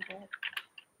somewhere.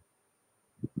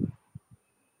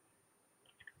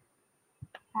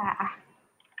 Ah,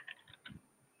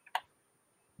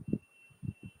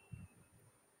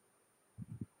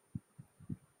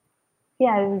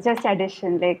 yeah, it's just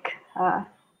addition. Like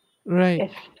Right.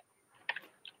 if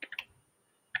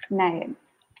 9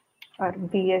 or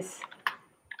B is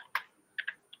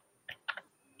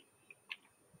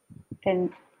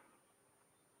 10,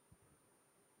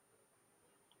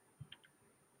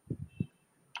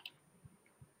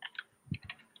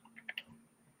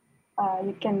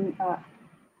 you can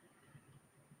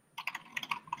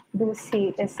do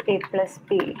C is A plus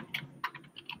B.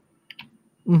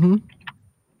 Mm-hmm.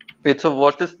 Wait, so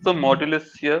what is the modulus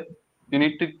here? You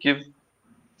need to give.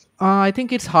 I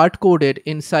think it's hard coded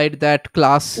inside that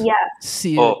class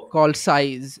Yeah, Oh, called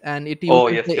size, and it oh,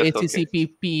 uses yes, the yes, okay.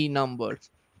 ACCP number.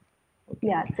 Okay.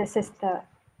 yeah, this is the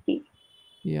P.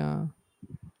 Yeah.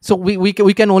 So we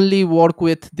can only work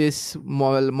with this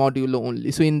modulo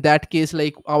only. So in that case,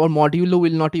 like our modulo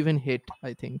will not even hit,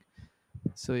 I think.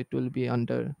 So it will be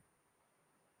under.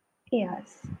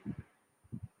 Yes.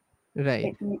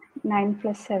 Right. Wait, 9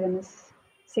 plus 7 is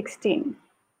 16.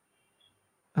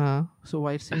 So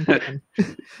why it's in 10?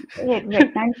 Wait,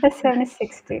 9 plus 7 is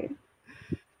 16.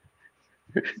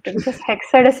 Okay, this is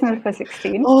hexadecimal for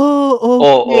 16. Oh,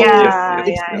 Oh, okay. yes, Yeah, yes.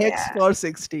 It's yeah, hex yeah, for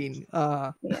 16.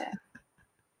 yeah.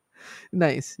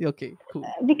 Nice. Okay, cool.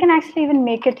 We can actually even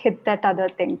make it hit that other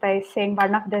thing by saying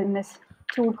one of them is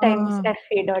 2 times Uh,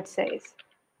 FA dot size.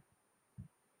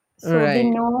 So we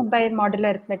right, know by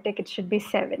modular arithmetic it should be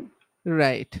 7.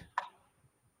 right.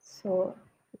 So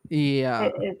Yeah.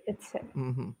 it's 7.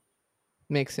 Mm-hmm.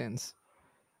 Makes sense.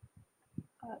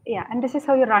 Yeah, and this is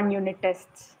how you run unit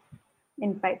tests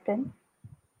in Python.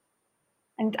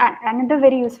 And another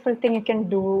very useful thing you can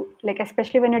do, like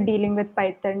especially when you're dealing with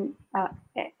Python, I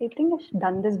think I've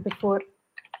done this before.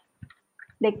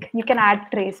 Like you can add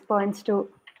trace points to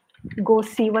go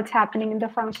see what's happening in the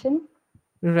function.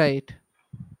 Right.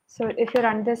 So if you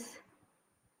run this,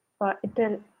 it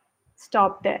will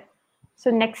stop there. So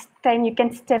next time you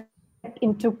can step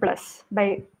into plus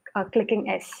by clicking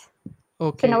S.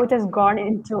 So now it Okay. has gone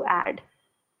into add.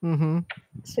 Mm-hmm.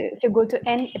 So if you go to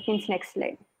N, it means next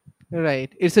line.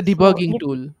 Right. It's a So debugging you,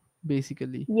 tool,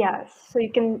 basically. yeah, so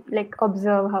you can like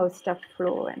observe how stuff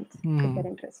flow and if Mm-hmm. you're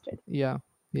interested. Yeah.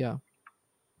 Yeah.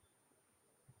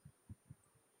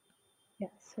 Yeah,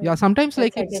 Yeah, so sometimes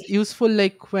like that's I it's guess. useful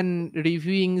like when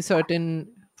reviewing certain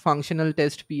functional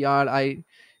test PR,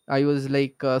 I was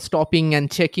like stopping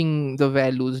and checking the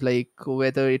values like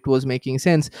whether it was making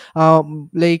sense.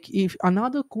 Like if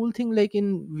another cool thing like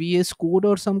in VS Code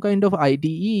or some kind of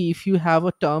IDE, if you have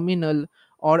a terminal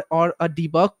or a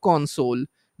debug console,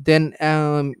 then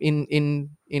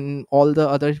in all the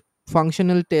other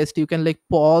functional test you can like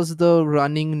pause the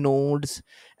running nodes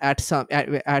at some at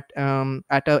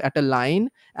a line,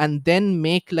 and then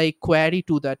make like query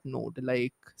to that node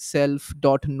like self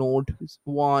dot node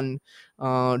one,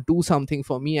 do something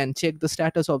for me and check the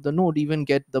status of the node, even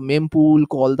get the mempool,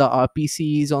 call the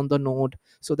rpcs on the node.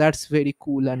 So that's very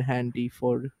cool and handy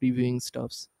for reviewing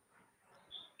stuffs.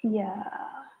 Yeah,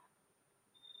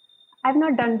 I've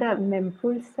not done the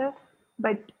mempool stuff,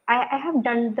 but I have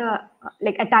done the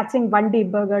like attaching one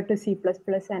debugger to C++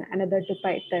 and another to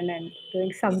Python and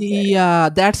doing some querying. Yeah,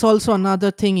 that's also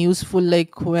another thing useful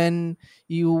like when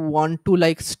you want to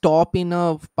like stop in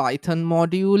a python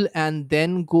module and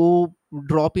then go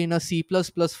drop in a c++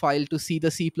 file to see the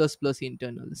c++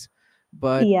 internals.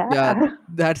 But Yeah. yeah,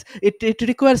 that's it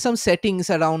requires some settings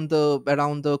around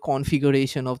the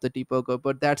configuration of the debugger,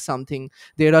 but that's something.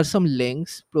 There are some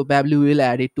links, probably we'll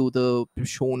add it to the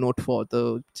show note for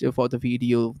the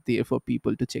video there for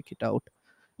people to check it out.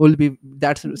 Will be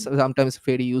that's sometimes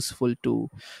very useful to.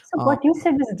 So uh, what you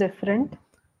said is different.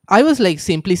 I was like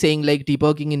simply saying like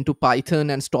debugging into python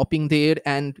and stopping there,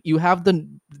 and you have the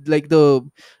like the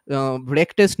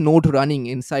rec test node running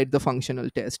inside the functional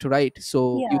test, right?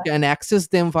 So you Yeah. can access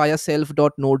them via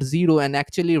self.node 0 and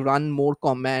actually run more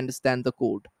commands than the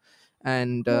code,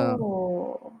 and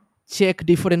Oh. check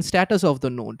different status of the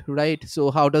node, right?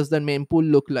 So how does the mempool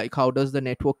look like, how does the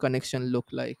network connection look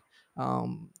like,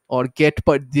 or get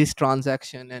per this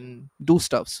transaction and do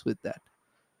stuffs with that.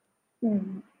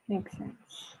 Makes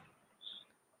sense.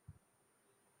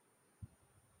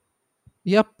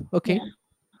 Yep. Okay. Yeah.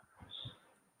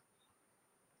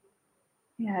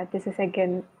 Yeah, this is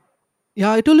again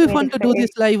Yeah, it will be very, fun to do this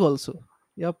very, live also.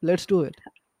 Yep, let's do it.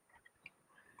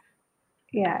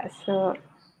 yeah. So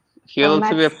Here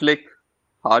also we have formats, to like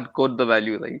hard code the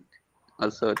value, right?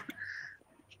 Assert.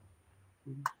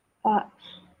 uh,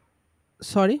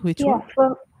 Sorry, which yeah,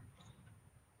 one?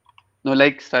 No,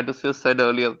 like Stratosphere said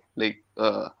earlier, like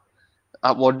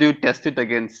what do you test it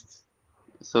against?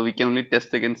 So we can only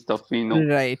test against stuff we know.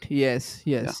 Right. Yes.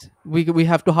 Yeah. Yes. We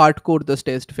have to hard code this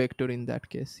test vector in that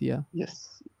case. Yeah.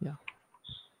 Yes. Yeah.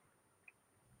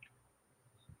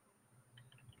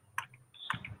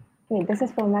 wait, this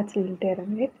is formats literal,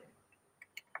 right?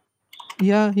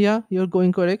 Yeah. Yeah. You're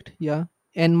going correct. Yeah.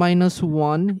 N minus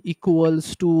one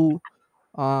equals to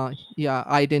yeah,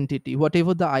 identity,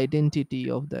 whatever the identity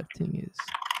of that thing is.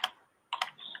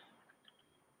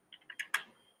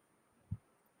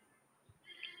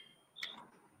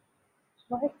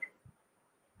 What?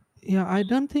 Yeah, I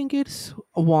don't think it's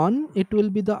one. It will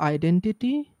be the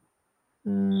identity.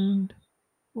 And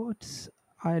what's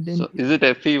So identity? is it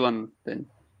FE1 then?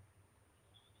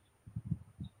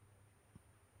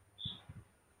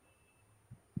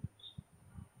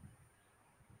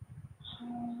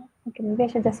 Okay, maybe I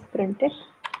should just print it.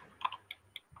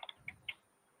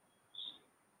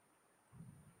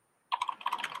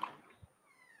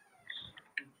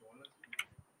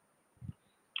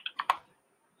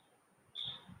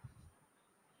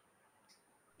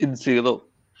 It's zero,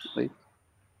 right?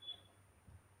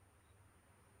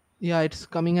 Yeah, it's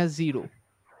coming as 0.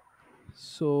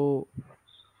 So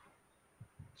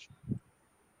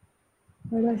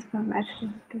What was from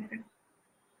accident?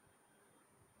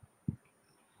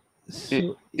 I-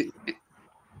 so i- i-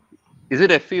 Is it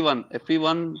FE1?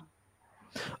 FE1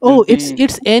 will oh, be.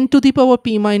 it's n to the power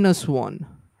p minus 1.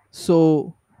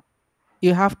 So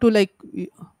you have to like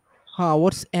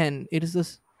what's n? It is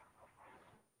this.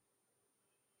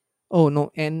 Oh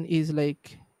no, n is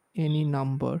like any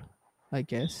number, I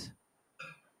guess.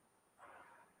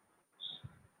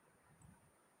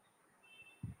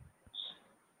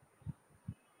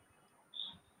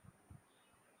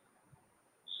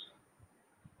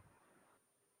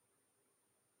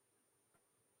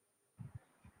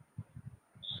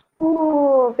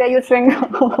 Oh, we are using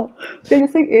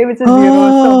A, which is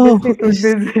zero, so Oh, obviously it would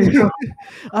be zero.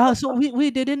 so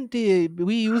we didn't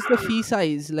we used the fee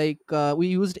size, like we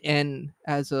used n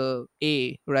as a,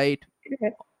 right,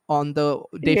 on the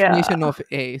Yeah, definition of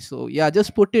a. So yeah,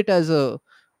 just put it as a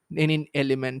any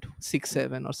element 6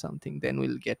 7 or something, then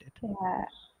we'll get it. yeah.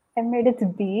 I made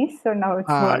it B, so now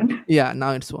it's one. Yeah,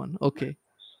 now it's 1. Okay,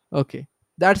 okay,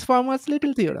 that's Fermat's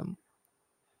little theorem.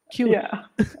 Cute. Yeah.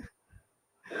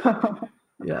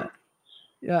 Yeah,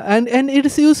 yeah, and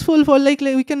it's useful for like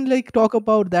we can like talk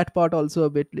about that part also a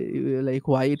bit, like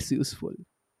why it's useful.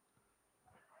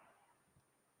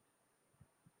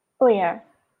 Oh, yeah.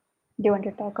 Do you want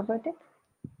to talk about it?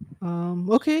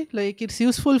 Okay, like it's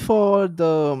useful for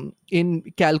the in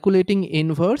calculating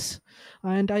inverse,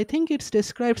 and I think it's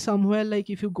described somewhere, like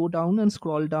if you go down and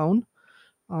scroll down,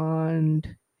 and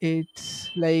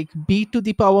it's like b to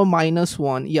the power minus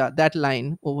 1. Yeah, that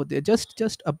line over there,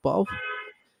 just above.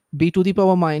 B to the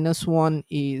power minus 1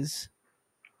 is,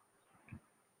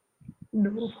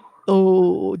 No.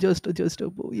 oh, just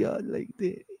above. Yeah, like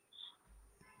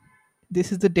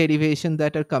this is the derivation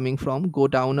that are coming from. Go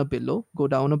down a below, go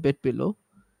down a bit below,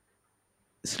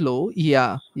 slow.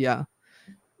 Yeah, yeah,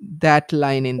 that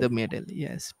line in the middle.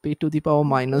 Yes, b to the power Okay.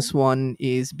 minus 1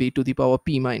 is b to the power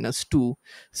p minus 2.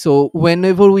 So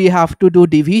whenever we have to do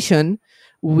division,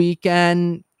 we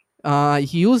can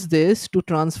use this to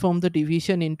transform the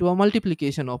division into a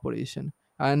multiplication operation,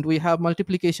 and we have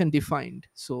multiplication defined.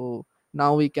 So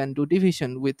now we can do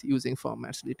division with using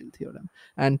Fermat's little theorem,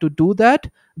 and to do that,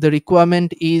 the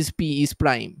requirement is p is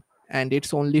prime, and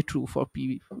it's only true for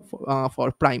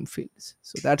for prime fields.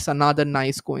 So that's another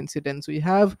nice coincidence we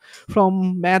have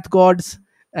from math gods,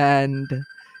 and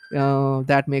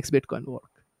that makes Bitcoin work.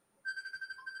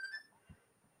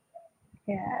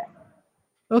 Yeah.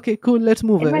 Okay, cool. Let's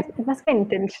move it. It must be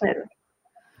intentional.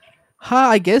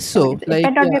 I guess I mean, so. it Like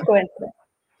might not be a coincidence.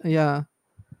 yeah,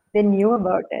 They knew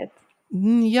about it.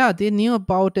 yeah, they knew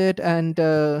about it, and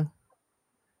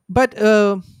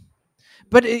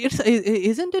but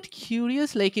isn't it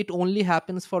curious? Like it only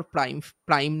happens for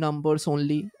prime numbers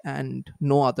only, and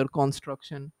no other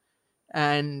construction.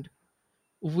 And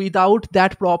without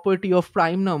that property of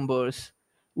prime numbers,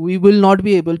 we will not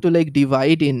be able to like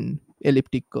divide in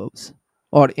elliptic curves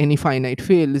or any finite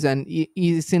fields, and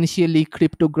essentially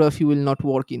cryptography will not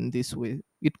work in this way.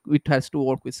 It has to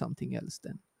work with something else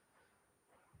then.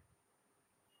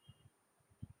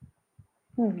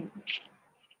 Hmm.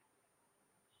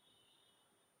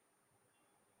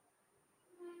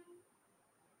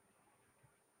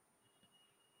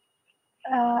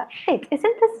 Wait,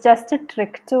 isn't this just a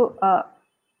trick to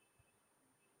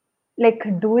like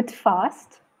do it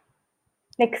fast?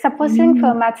 Like supposing Mm.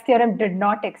 Fermat's theorem did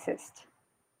not exist.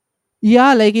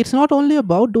 Yeah, like it's not only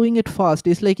about doing it fast.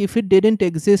 It's like if it didn't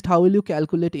exist, how will you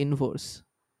calculate inverse?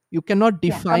 You cannot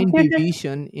Yeah, define computers.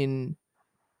 division in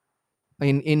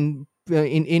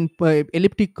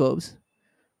elliptic curves,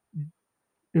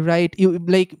 right? You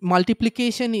like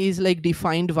multiplication is like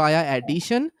defined via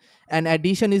addition, and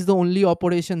addition is the only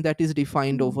operation that is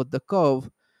defined Hmm. over the curve.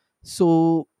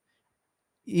 So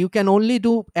you can only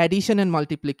do addition and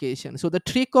multiplication. So the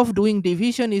trick of doing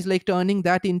division is like turning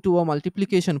that into a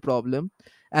multiplication problem,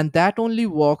 and that only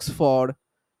works for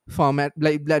format,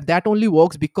 like that only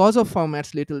works because of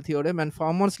Fermat's little theorem, and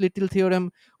Fermat's little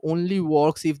theorem only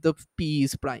works if the p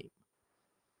is prime.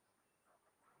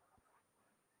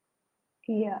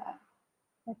 Yeah,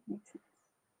 that makes sense.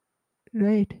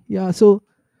 Right, yeah. So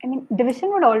I mean, division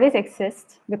would always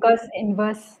exist because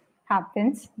inverse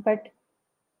happens, but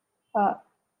uh,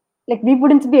 like we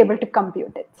wouldn't be able to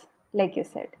compute it, like you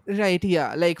said. right,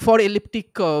 yeah. Like for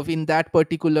elliptic curve in that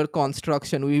particular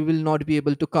construction, we will not be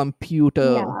able to compute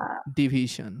a Yeah,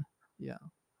 division. Yeah.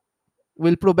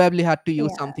 We'll probably have to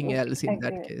use yeah, something would else in agree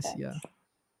that with case. that. Yeah.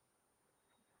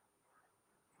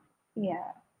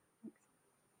 Yeah.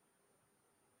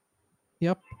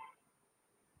 Yep.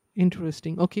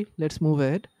 Interesting. Okay, let's move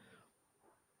ahead.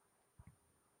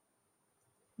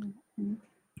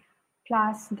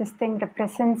 Class, this thing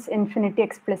represents infinity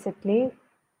explicitly.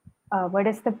 What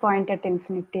is the point at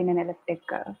infinity in an elliptic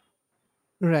curve?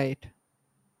 Right.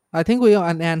 I think we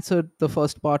answered the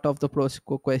first part of the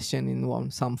question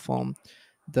in some form.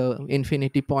 The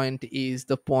infinity point is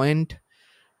the point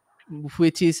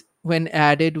which is when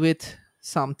added with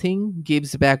something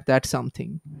gives back that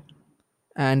something,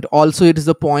 and also it is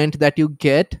the point that you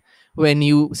get when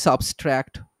you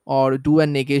subtract or do a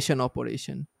negation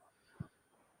operation,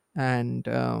 and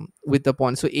with the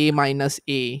point, so a minus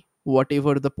a,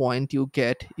 whatever the point you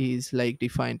get is like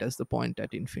defined as the point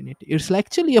at infinity. It's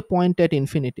actually a point at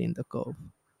infinity in the curve,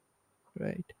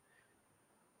 right?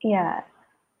 Yeah, like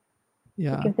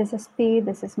Yeah. if this is p,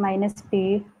 this is minus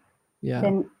p, Yeah.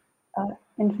 then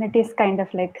infinity is kind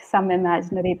of like some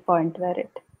imaginary point where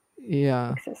it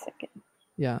Yeah. exists again.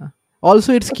 Yeah.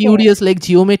 Also it's Okay, curious, like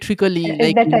geometrically, is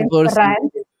like there time for inversely.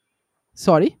 rant?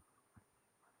 Sorry.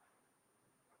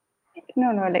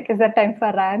 No, no, like is there time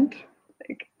for rant?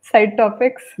 Like side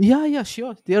topics? Yeah, yeah,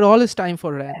 sure, there all is time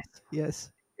for rants.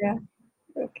 Yes. Yeah.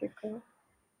 Okay, cool.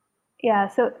 Yeah,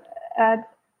 so uh,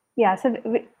 yeah, so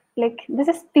like this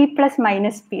is p plus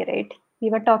minus p, right? We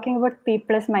were talking about p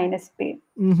plus minus p.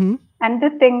 Mm-hmm. And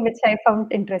the thing which I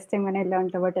found interesting when I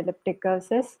learned about elliptic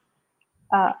curves is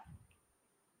uh,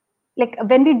 like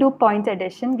when we do point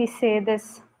addition, we say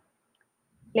this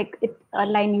like a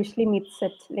line usually meets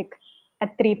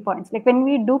at 3 points. Like when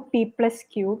we do p plus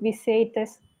q, we say it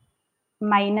is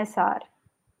minus r.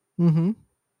 Mm-hmm.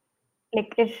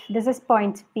 Like if this is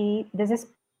point p, this is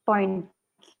point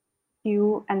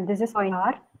q, and this is point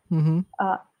r, Mm-hmm.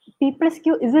 p plus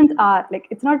q isn't r. Like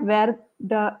it's not where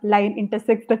the line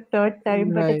intersects the third time,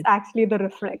 but it's Right. actually the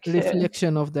reflection.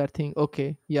 Reflection of that thing.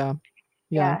 Okay. Yeah.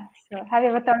 Yeah. Yeah. So have you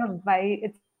ever thought of why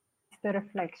it's the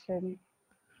reflection?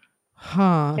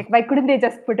 Like why Huh. couldn't they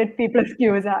just put it p plus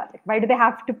q is r? Like why do they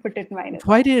have to put it minus r?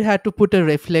 Why did it have to put a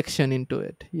reflection into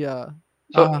it? Yeah.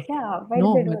 Ah. So Yeah. Why did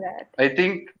they No. do that? I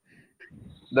think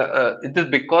it is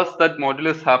because that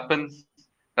modulus happens.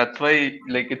 That's why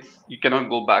like you cannot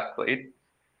go back, right?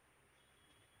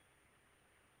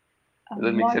 Does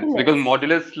that make sense? Because Modulus.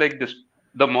 modulus like this,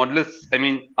 the modulus. I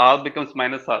mean, r becomes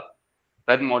minus r.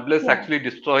 That modulus Yeah. actually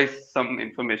destroys some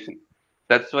information.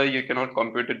 That's why you cannot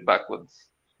compute it backwards.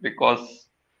 Because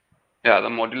yeah, the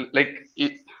module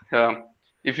um,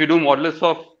 if you do modulus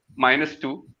of minus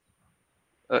two,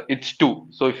 it's two.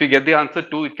 So if you get the answer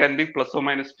two, it can be plus or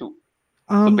minus two.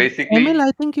 So ML, basically,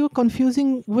 I think you're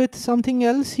confusing with something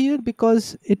else here,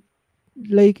 because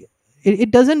like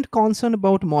it doesn't concern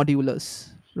about modulus,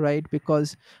 right?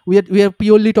 Because we are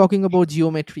purely talking about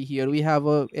geometry here. We have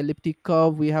a elliptic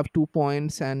curve, we have 2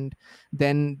 points, and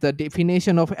then the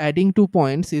definition of adding 2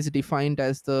 points is defined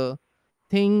as the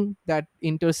thing that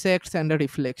intersects and a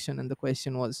reflection. And the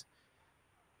question was,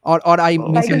 or I Why do okay.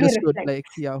 we misunderstood, reflect? like,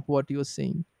 yeah, what you're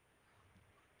saying.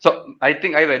 So I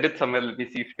think I read it somewhere. Let me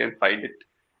see if you can find it.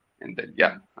 And then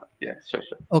yeah, sure,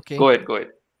 sure. Okay. Go ahead, go ahead.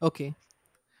 Okay.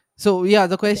 So yeah,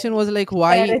 the Okay. question was like,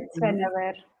 Share it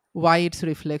whenever. why it's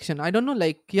reflection. I don't know,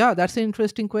 like, yeah, that's an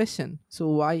interesting question. So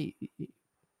why?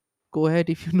 Go ahead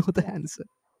if you know the Yeah. answer.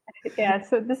 Yeah.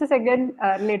 So this is again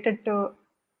related to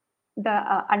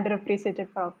the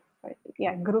underappreciated property.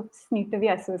 Yeah. Groups need to be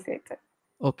associated.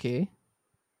 Okay.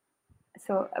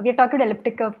 So we're talking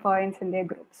elliptic curve points in their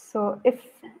groups. So if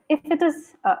it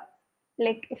is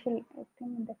like if you I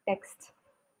think in the text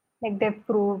like they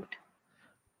proved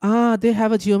Ah, they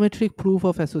have a geometric proof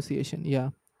of association.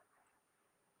 Yeah.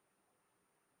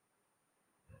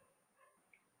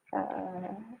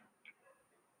 uh,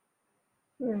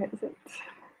 where is it?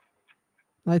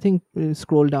 I think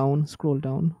scroll down, scroll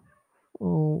down.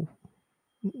 Oh,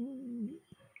 mm,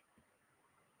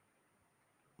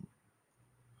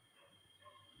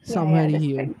 somewhere Yeah, this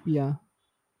here. thing. Yeah.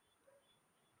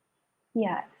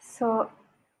 Yeah.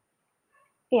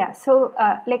 So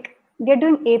like we are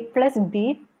doing a plus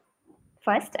b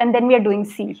first, and then we are doing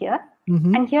c here,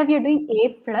 Mm-hmm. and here we are doing a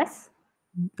plus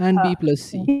And uh, B plus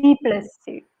C. b plus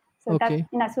c. So that Okay.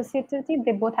 in associativity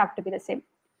they both have to be the same.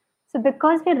 So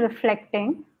because we're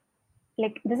reflecting,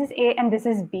 like this is a and this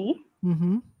is b,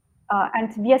 Mm-hmm.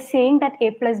 and we are saying that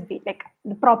a plus b, like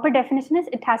the proper definition is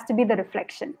it has to be the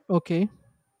reflection, Okay.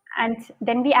 and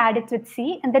then we add it with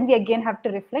c, and then we again have to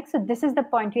reflect. So this is the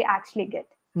point we actually get.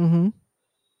 Mm-hmm.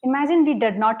 Imagine we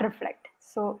did not reflect.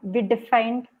 So we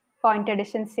defined point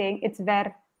addition saying it's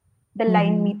where the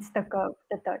line Mm-hmm. meets the curve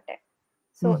the third time.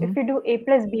 So Mm-hmm. if we do a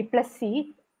plus b plus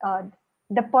c,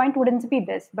 the point wouldn't be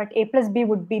this, but a plus b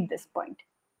would be this point,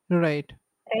 Right.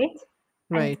 right?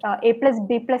 And Right. a plus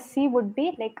b plus c would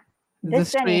be like The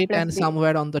this and a straight plus and b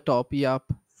somewhere on the top.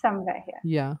 Yup. somewhere here.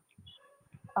 Yeah.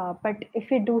 But if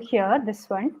we do here, this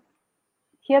one,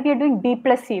 here we are doing b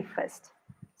plus c first.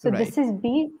 So Right. this is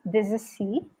b, this is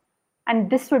c, and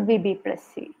this would be b plus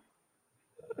c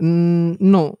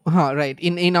No. Right.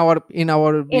 In our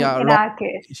yeah in wrong our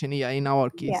case. definition. Yeah. In our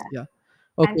case. Yeah. Yeah.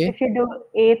 And Okay. if you do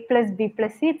a plus b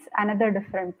plus c, it's another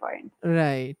different point.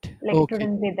 Right. Like it Okay.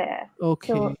 wouldn't be there.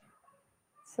 Okay.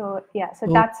 So yeah, so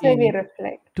that's where we Okay.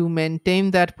 reflect. To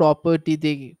maintain that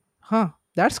property,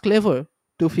 that's clever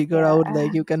to figure out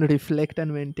like Yeah, you can reflect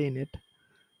and maintain it.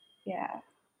 yeah.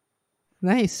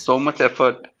 Nice. So much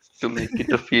effort to make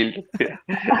it a field. Yeah.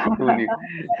 Who knew?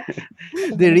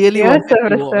 I They mean, it's really years wanted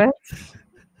of to work. research.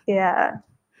 Yeah,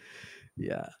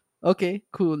 Yeah. Okay,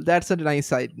 cool. That's a nice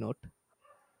side note.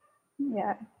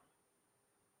 yeah.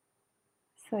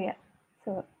 So yeah,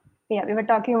 so yeah, we were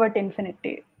talking about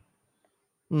infinity,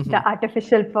 Mm-hmm. the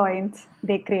artificial points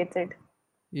they created,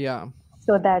 Yeah.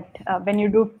 so that when you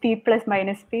do p plus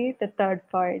minus p, the third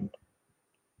point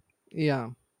Yeah.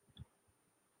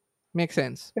 Makes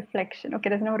sense. reflection. Okay,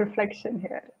 there's no reflection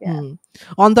here. Yeah, Hmm.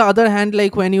 On the other hand,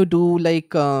 like when you do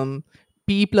like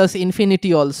p plus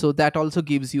infinity also, that also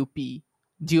gives you p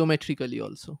geometrically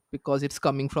also because it's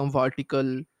coming from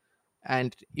vertical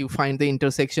and you find the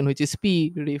intersection which is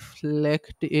p,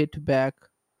 reflect it back.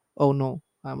 Oh no,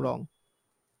 I'm wrong.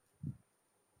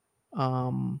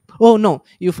 Oh no,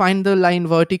 you find the line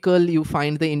vertical, you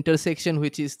find the intersection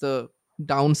which is the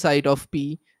downside of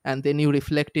p, and then you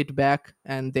reflect it back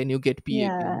and then you get p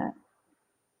again.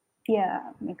 yeah, yeah.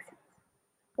 Makes sense.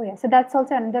 Oh yeah, so that's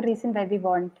also another reason why we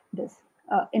want this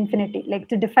infinity, like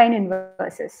to define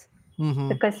inverses, Mm-hmm.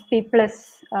 because p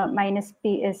plus minus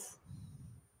p is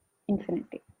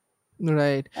infinity,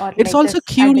 Right. or It's like also this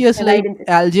curious, additional like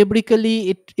identity.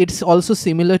 algebraically, it's also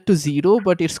similar to zero,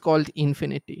 but it's called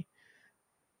infinity.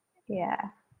 Yeah,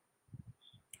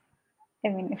 I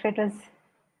mean, if it was,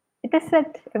 it is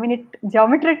at. I mean, it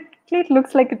geometrically it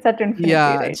looks like it's at infinity,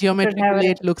 Yeah, right? It would have geometrically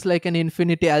a it looks like an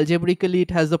infinity. Algebraically,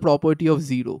 it has the property of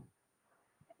zero.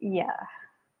 yeah,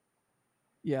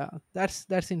 Yeah,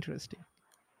 that's interesting.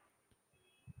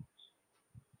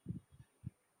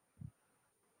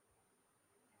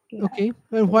 yeah. Okay,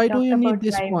 and So we why do talked you need about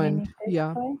this why we point? need this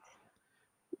Yeah, point.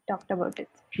 Talked about it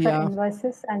for yeah,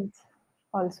 inverses and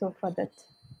also for that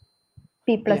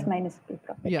p yeah, plus minus p yeah,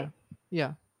 property.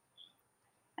 yeah.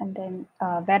 And then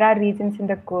there are regions in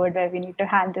the code where we need to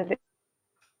handle it.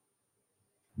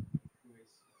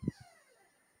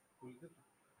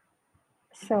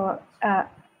 So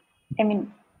I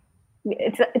mean,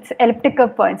 it's elliptical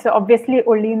points. So obviously,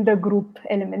 only in the group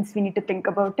elements we need to think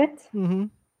about it. Mm-hmm.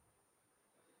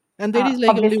 And there is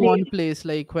like only one Obviously, place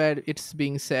like where it's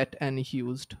being set and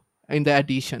used in the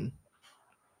addition.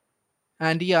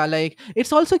 And yeah, like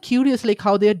it's also curious like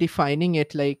how they're defining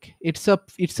it, like it's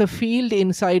a field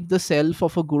inside the self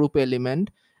of a group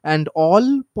element, and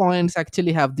all points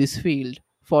actually have this field.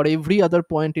 For every other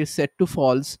point is set to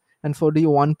false, and for the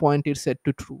one point is set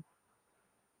to true.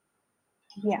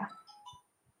 yeah,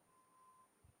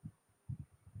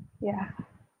 yeah.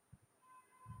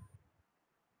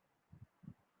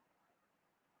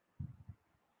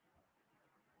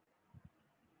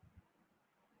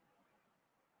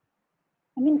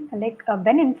 I mean, like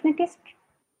when infinity is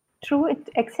true,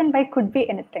 x and y could be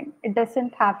anything. It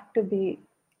doesn't have to be.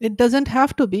 It doesn't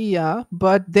have to be, yeah,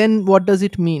 but then what does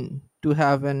it mean to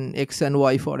have an x and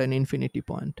y for an infinity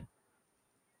point?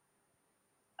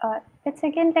 It's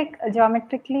again like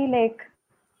geometrically like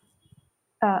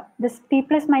this p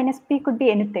plus minus p could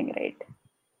be anything, right?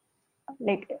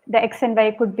 Like the x and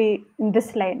y could be in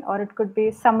this line or it could be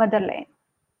some other line.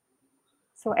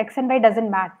 So x and y doesn't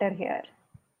matter here.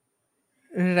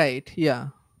 Right, yeah.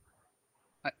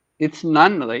 It's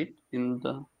none, right? In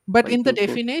the But in the Python code.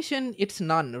 definition it's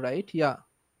none, right? Yeah.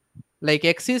 Like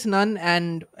x is none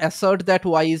and assert that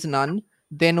y is none,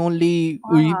 then only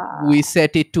we Ah,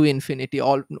 set it to infinity,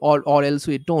 or else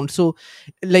we don't. So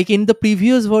like in the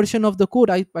previous version of the code,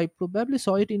 I probably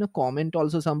saw it in a comment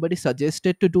also, somebody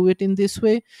suggested to do it in this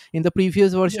way. In the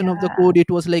previous version of the yeah. code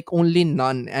it was like only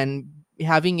none, and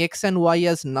having x and y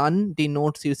as none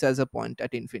denotes it as a point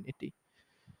at infinity.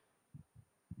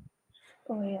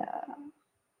 Oh, yeah.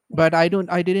 But Makes sense.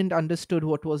 I didn't understood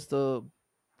what was the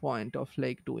point of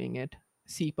like doing it.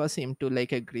 SEPA seemed to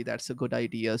like agree that's a good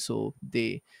idea, so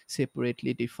they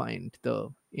separately defined the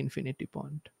infinity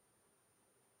point.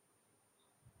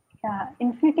 Yeah.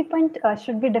 Infinity point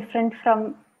should be different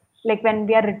from like when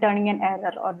we are returning an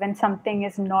error or when something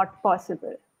is not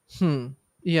possible Hmm.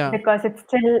 Yeah. because it's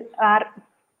still our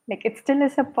Like it still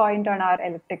is a point on our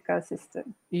elliptic curve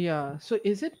system. Yeah. So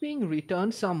is it being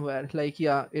returned somewhere? Like,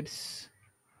 yeah, it's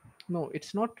no,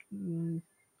 it's not.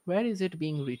 Where is it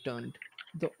being returned?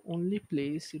 The only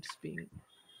place it's being.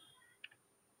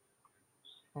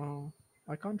 Uh,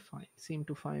 I can't seem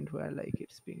to find where like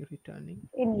it's being returning.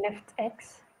 In lift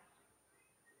x.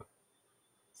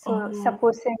 So Oh,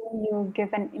 supposing you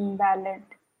give an invalid,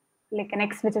 like an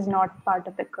x which is not part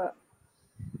of the curve.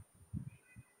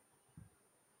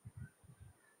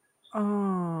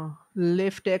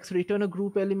 left x return a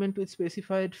group element with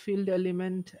specified field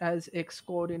element as x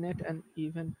coordinate and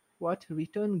even what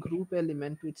return group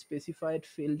element with specified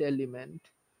field element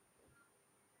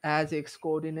as x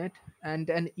coordinate and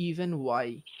an even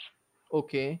y.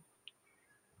 Okay,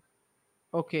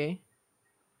 okay.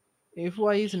 If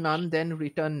y is none, then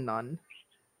return none.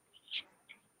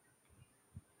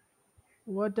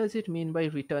 What does it mean by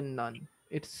return none?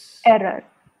 It's Error.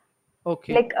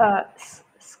 okay. Like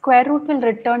square root will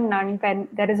return none when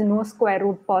there is no square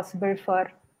root possible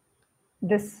for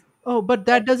this. Oh, but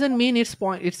that doesn't mean it's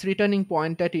point. It's returning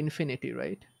point at infinity,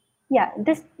 right? Yeah,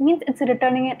 this means it's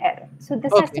returning an error. So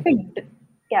this has to Okay. be,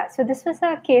 yeah, so this was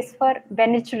a case for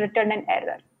when it should return an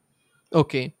error.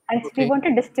 Okay. And we Okay. want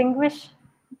to distinguish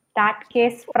that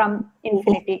case from O-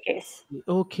 infinity case.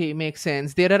 Okay, makes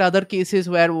sense. There are other cases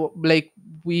where like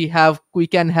we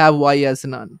can have y as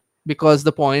none because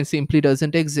the point simply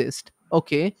doesn't exist.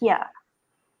 Okay. Yeah,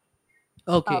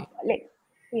 Okay. like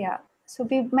yeah. So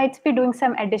we might be doing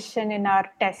some addition in our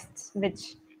tests,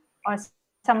 which or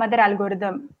some other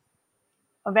algorithm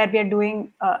where we are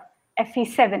doing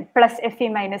fe7 plus fe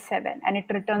minus 7, and it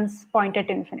returns point at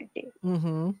infinity.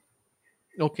 Mm-hmm.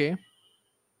 Okay.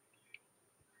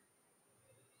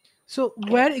 So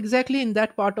Okay. where exactly in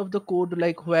that part of the code,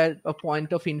 like where a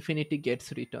point of infinity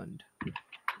gets returned?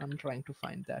 I'm trying to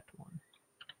find that one.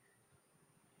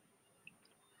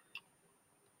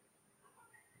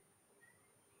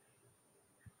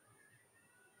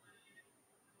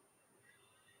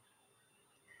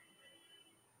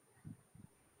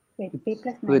 Wait, p It's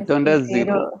plus minus returned is as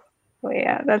zero. 0. Oh,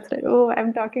 yeah, that's right. Oh,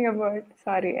 I'm talking about,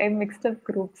 sorry, I mixed up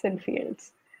groups and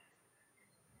fields.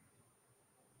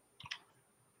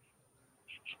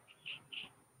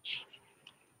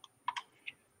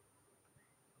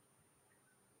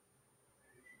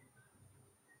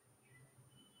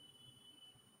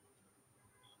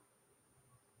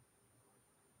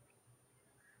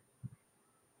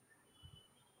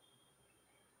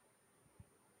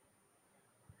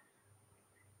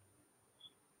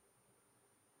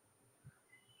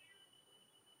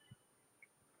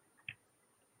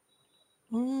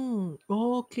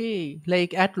 Okay.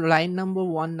 Like at line number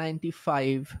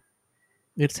 195,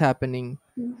 it's happening.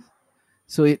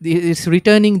 So it's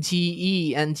returning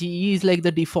GE, and GE is like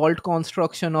the default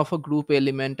construction of a group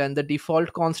element, and the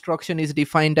default construction is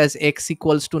defined as x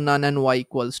equals to none and y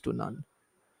equals to none.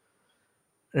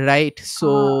 Right?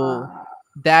 So Ah,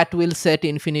 that will set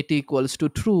infinity equals to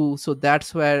true. So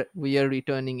that's where we are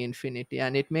returning infinity.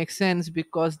 And it makes sense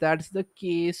because that's the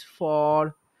case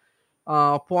for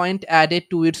point added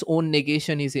to its own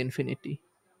negation is infinity.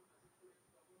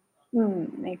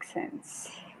 makes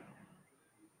sense.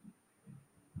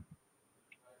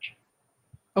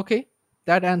 Okay.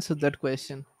 That answered that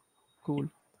question. Cool.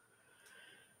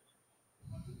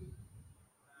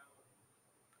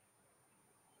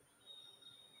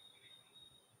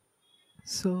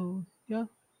 So yeah.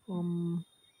 Um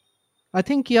I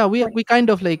think yeah What? we kind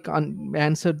of like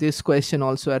answered this question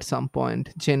also at some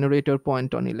point. Generator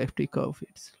point on electric curve.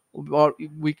 It's or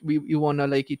we you wanna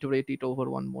like iterate it over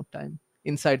one more time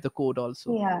inside the code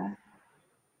also. Yeah,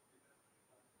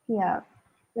 yeah.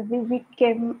 We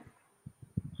came,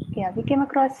 yeah, we came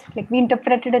across, like, we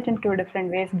interpreted it in two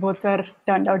different ways. Both are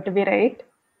turned out to be right.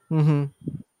 Mm-hmm.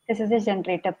 This is a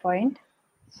generator point.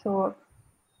 So,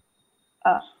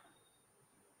 uh,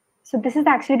 so this is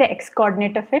actually the x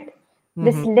coordinate of it.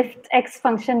 This Mm-hmm. lift x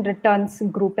function returns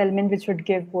group element, which would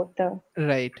give both the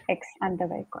Right. x and the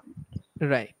y coordinate.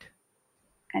 Right.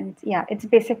 And yeah, it's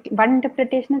basically one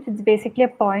interpretation is it's basically a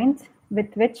point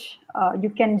with which you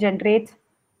can generate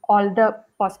all the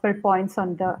possible points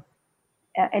on the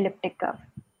elliptic curve.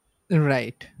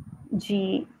 Right.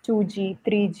 G, 2G,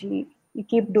 3G. You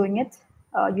keep doing it.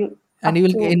 You And you up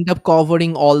will to, end up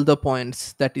covering all the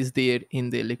points that is there in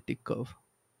the elliptic curve.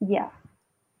 yeah.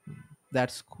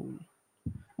 That's cool.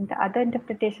 And the other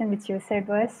interpretation which you said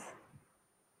was,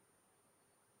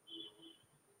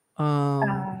 Um,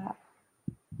 uh,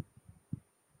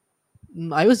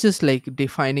 I was just like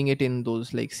defining it in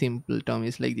those like simple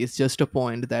terms. Like it's just a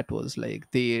point that was like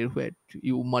there where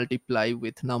you multiply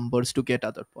with numbers to get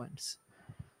other points.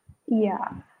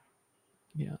 yeah.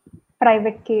 Yeah.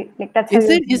 private key. Like that's how Is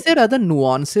you. there other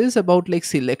nuances about like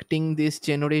selecting this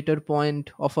generator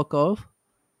point of a curve?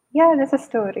 Yeah, there's a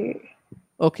story.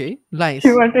 Okay, You nice.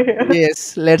 want to hear?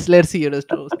 Yes, let's hear the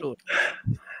story.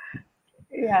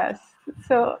 Yes.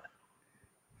 So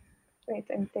wait,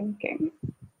 I'm thinking.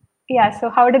 Yeah. So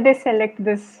how did they select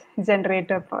this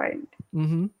generator point?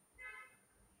 Mm-hmm.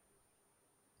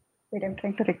 Wait, I'm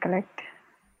trying to recollect.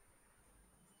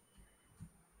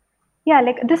 Yeah,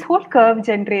 like this whole curve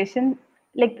generation,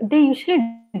 like they usually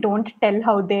don't tell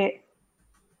how they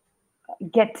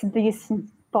get these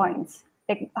points,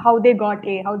 like how they got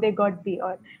A, how they got B,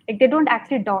 or like they don't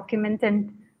actually document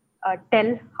and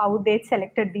tell how they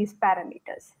selected these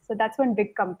parameters. So that's one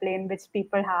big complaint which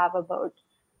people have about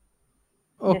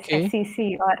this Okay. SEC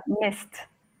or NIST.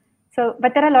 So,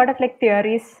 but there are a lot of like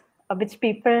theories which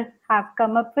people have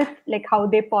come up with, like how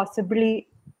they possibly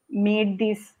made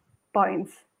these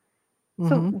points.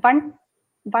 So Mm-hmm.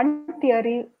 one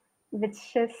theory which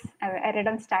is I read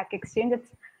on Stack Exchange. It's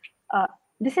uh,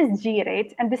 this is G,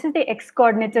 right? And this is the x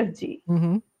coordinate of G.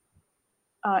 Mm-hmm.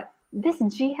 This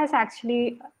G has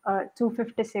actually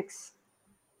 256,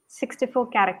 64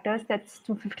 characters. That's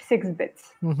 256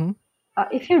 bits. Mm-hmm.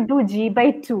 If you do G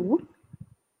by 2,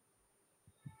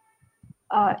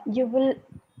 you will.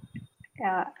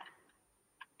 Uh,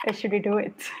 should we do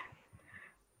it?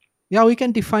 Yeah, we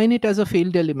can define it as a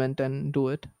field element and do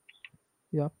it.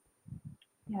 Yeah.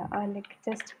 Yeah, like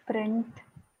just print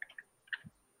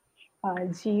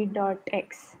G dot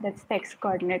X. That's the X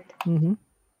coordinate. Mm-hmm.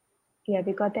 Yeah,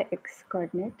 we got the X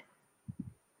coordinate.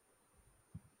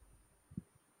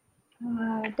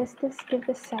 Does this give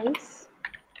the size?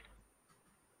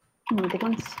 No, they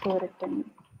don't store it in.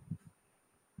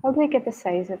 How do I get the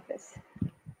size of this?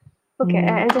 Okay, Mm.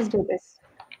 I'll just do this.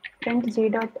 Print G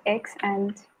dot X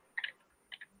and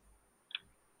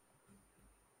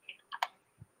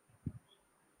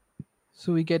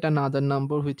So we get another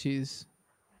number which is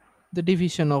the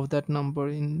division of that number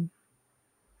in.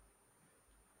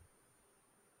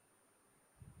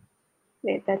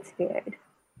 wait, that's weird.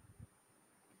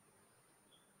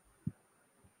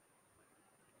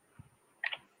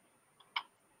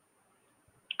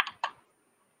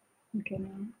 Okay,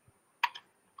 now.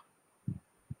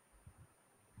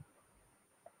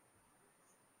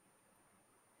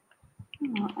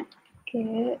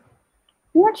 Okay.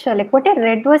 I'm not sure. Like what I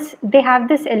read was they have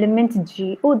this element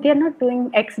G. Oh, they're not doing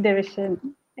X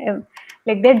division.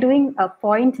 Like they're doing a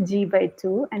point G by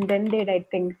 2, and then they'd, I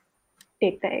think,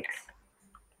 take the X.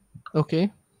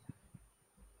 Okay.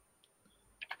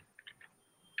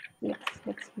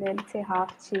 Let's say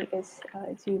half G is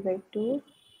G by 2.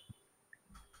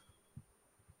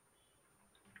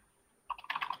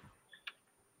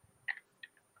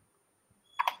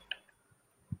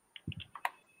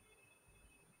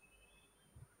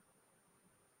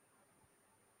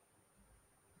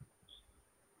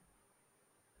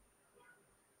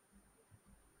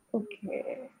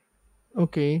 Okay.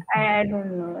 Okay. I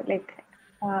don't know. Like,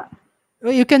 uh,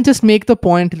 You can just make the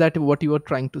point that what you are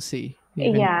trying to say.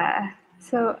 Even. yeah.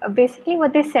 So basically,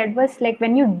 what they said was like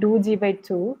when you do G by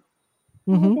 2,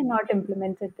 why Mm-hmm. they not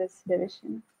implemented this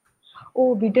division?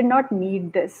 Oh, we did not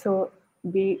need this. So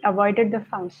we avoided the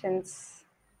functions.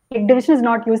 Like, division is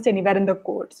not used anywhere in the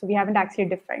code. So we haven't actually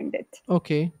defined it.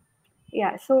 Okay.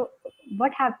 Yeah. So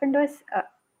what happened was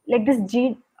like this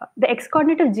G, the x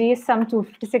coordinate of G is some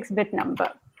 256-bit number.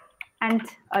 And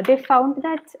they found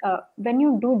that when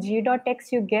you do G dot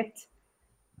X, you get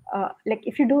like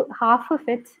if you do half of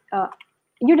it,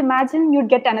 you'd imagine you'd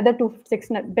get another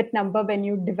 256-bit number when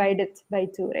you divide it by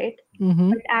 2, right? Mm-hmm.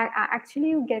 But actually,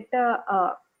 you get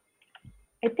a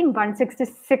I think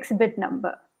 166-bit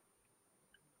number.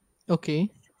 Okay.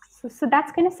 So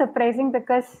that's kind of surprising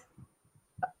because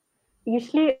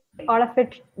usually all of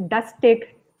it does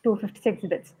take 256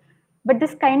 bits. But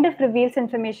this kind of reveals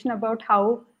information about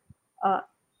how uh,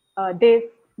 they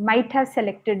might have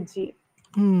selected G.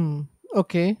 Hmm.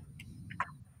 Okay.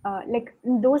 Like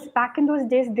in those back in those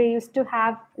days, they used to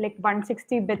have like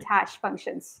 160-bit hash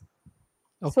functions.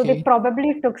 So they Okay.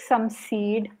 probably took some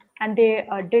seed and they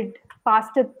did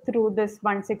passed it through this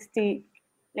 160,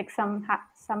 like some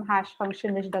hash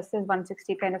function which does this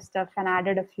 160 kind of stuff, and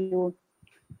added a few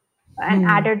and Hmm.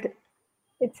 added.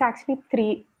 It's actually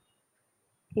three.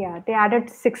 Yeah, they added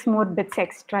 6 more bits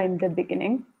extra in the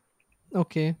beginning,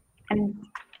 Okay. and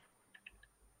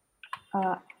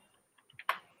uh,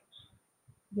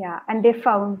 yeah, and they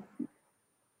found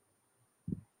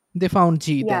They found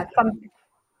G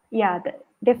yeah then.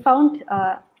 they found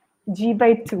G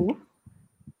by 2,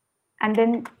 and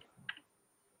then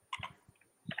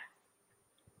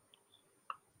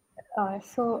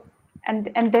so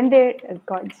and then they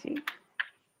God gee.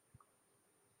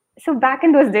 So back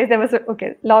in those days, there was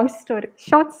okay. Long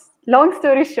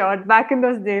story short, back in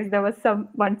those days, there was some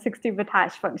 160-bit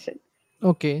hash function.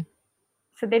 Okay.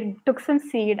 So they took some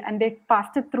seed and they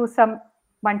passed it through some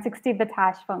 160-bit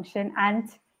hash function, and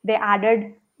they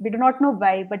added. We do not know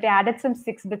why, but they added some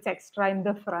 6 bits extra in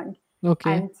the front,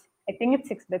 Okay. and I think it's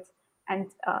 6 bits, and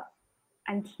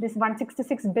this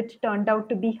 166-bit turned out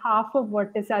to be half of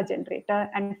what is our generator,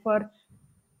 and for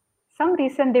some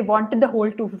reason they wanted the whole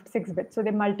 256 bits, so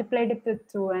they multiplied it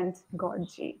with 2 and got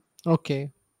G.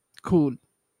 Okay. Cool.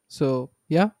 So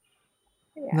yeah,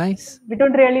 Yeah, nice. we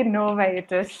don't really know why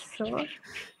it is. So, like a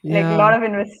Yeah. lot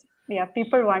of yeah,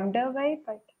 people wonder why,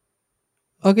 but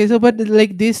Okay. So, but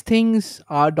like these things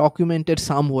are documented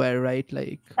somewhere, right?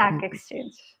 Like, Stack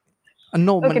Exchange.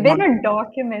 no, Okay, they're not not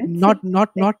documents. not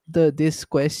Like, the these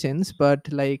questions,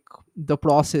 but like the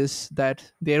process that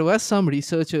there were some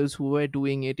researchers who were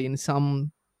doing it in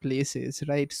some places,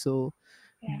 right? So,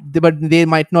 yeah, but they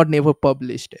might not never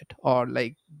published it, or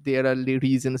like there are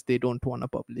reasons they don't want to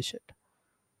publish it.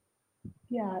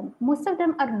 yeah, most of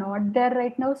them are not there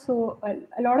right now. So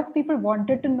a lot of people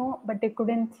wanted to know, but they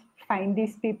couldn't find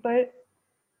these people.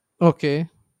 Okay.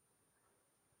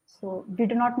 So we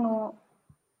do not know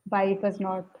why it was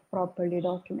not properly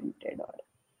documented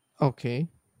or Okay.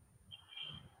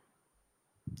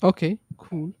 Okay.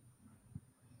 Cool.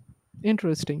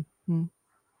 Interesting. Hmm.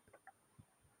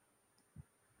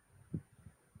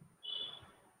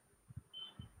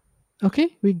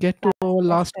 Okay, we get to last our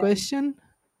last question.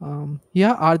 question.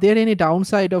 Yeah, are there any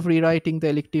downside of rewriting the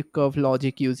elliptic curve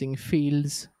logic using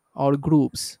fields or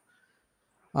groups?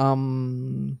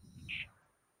 Um,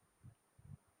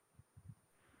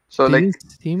 So like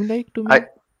didn't seem like to I me.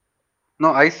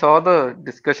 no, I saw the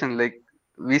discussion like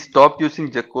we stopped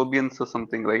using Jacobians or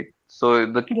something, right? So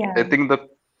the I Yeah, think the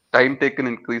time taken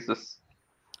increases.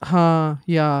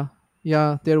 Yeah,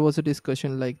 yeah. There was a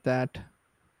discussion like that.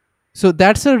 So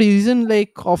that's a reason,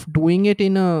 like, of doing it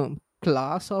in a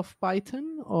class of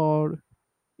Python, or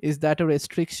is that a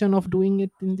restriction of doing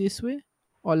it in this way,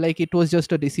 or like it was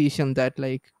just a decision that,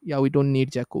 like, yeah, we don't need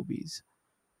Jacobies.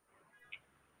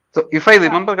 So if I yeah.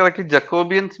 remember correctly,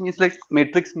 Jacobians means like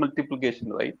matrix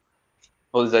multiplication, right?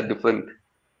 Or is that different?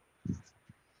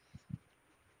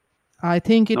 I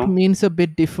think it No. means a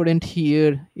bit different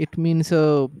here. It means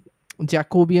a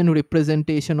Jacobian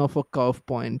representation of a curve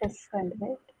point. This one,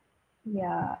 right?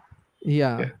 Yeah,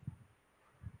 Yeah. Okay.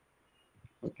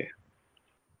 Okay.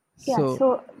 yeah. So,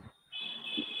 So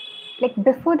like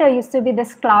before there used to be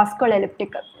this class called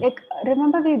elliptical. Like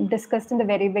remember we discussed in the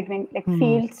very beginning, like hmm,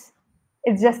 fields,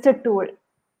 it's just a tool.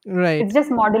 right. It's just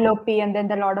modulo p and then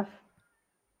the lot of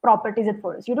properties it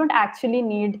follows. You don't actually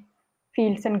need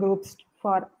fields and groups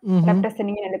for Mm-hmm.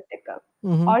 representing an elliptic curve.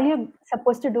 Mm-hmm. All you're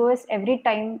supposed to do is every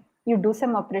time you do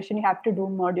some operation, you have to do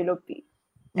modulo p.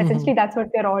 Mm-hmm. Essentially, that's what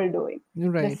we're all doing.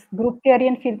 Right. This group theory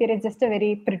and field theory is just a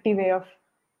very pretty way of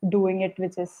doing it,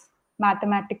 which is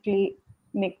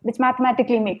which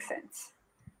mathematically makes sense.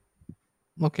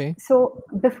 Okay. So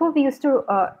before we used to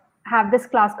have this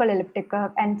class called elliptic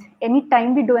curve, and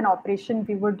anytime we do an operation,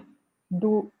 we would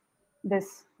do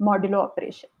this modulo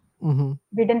operation. Mm-hmm.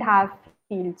 We didn't have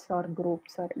fields or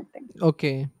groups or anything.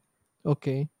 Okay.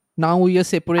 Okay. Now we are And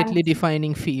separately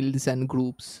defining fields and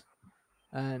groups.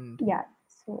 And yeah,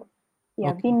 so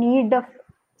yeah, we okay. need a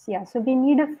so we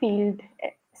need a field.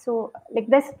 So like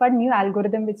there's one new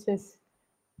algorithm which is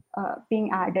being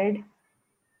added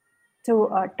to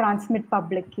transmit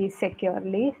public keys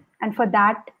securely. And for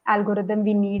that algorithm,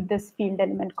 we need this field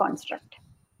element construct.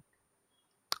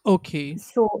 Okay.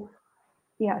 So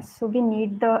yeah, so we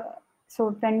need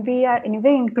so when we are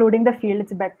anyway including the field,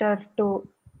 it's better to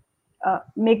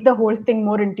make the whole thing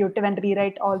more intuitive and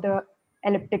rewrite all the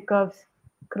elliptic curves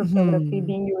cryptography Hmm.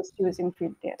 being used using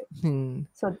field theory. Hmm.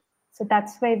 So so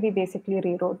that's why we basically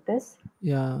rewrote this.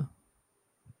 Yeah.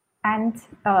 And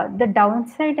the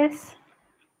downside is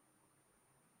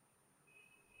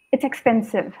it's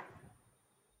expensive.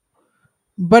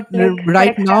 But Like for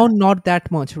right now, example, not that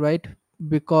much, right?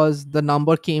 Because the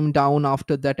number came down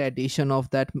after that addition of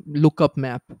that lookup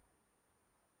map.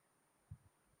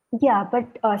 yeah, but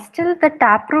still the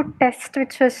taproot test,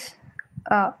 which was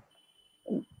uh,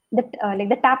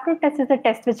 the taproot test is the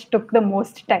test which took the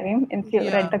most time if you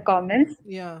read Yeah. the comments.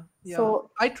 Yeah. Yeah. So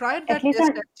I tried at that least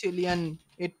test on actually, and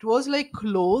it was like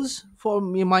close for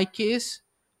me, my case.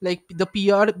 Like the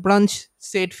PR branch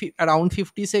said around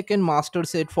 50 second, master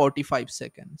said 45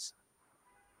 seconds.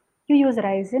 you use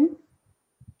Ryzen.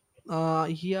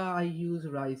 Yeah, I use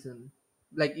Ryzen.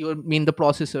 Like you mean the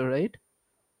processor, right?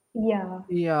 Yeah.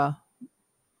 Yeah.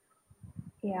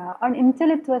 Yeah, on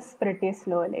Intel it was pretty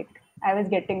slow. Like I was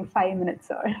getting 5 minutes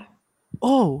or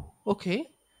Oh, okay.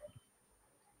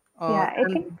 yeah, I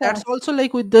And think that's also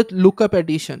like with the lookup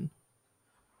addition.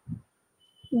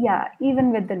 yeah,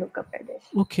 even with the lookup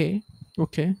addition, Okay,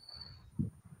 okay.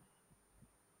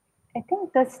 I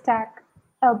think the stack.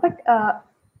 But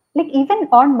like even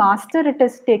on master, it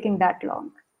is taking that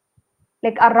long.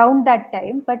 Like around that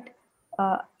time, but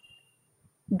uh,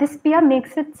 this PR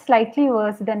makes it slightly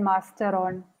worse than master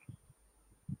on.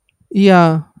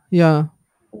 Yeah, yeah.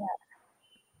 Yeah,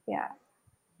 yeah.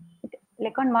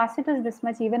 Like on master it is this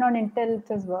much. Even on Intel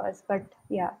it is worse. But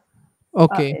yeah, uh,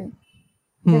 Okay.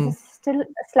 this Hmm. is still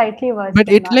slightly worse But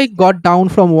than it like master. got down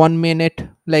from 1 minute,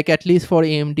 like at least for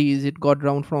AMDs, it got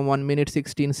down from 1 minute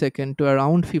 16 second to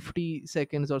around 50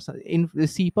 seconds or something. In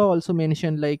SIPA also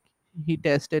mentioned like he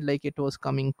tested like it was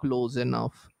coming close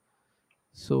enough.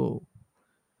 So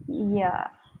Yeah,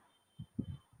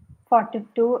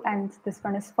 42, and this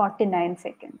one is 49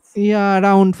 seconds. yeah,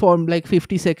 around for like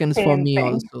 50 seconds for Same me thing.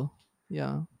 also.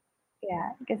 Yeah,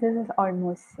 Yeah, because this is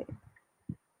almost same.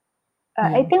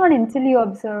 yeah. I think on Intel you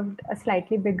observed a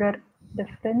slightly bigger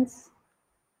difference,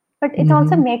 but it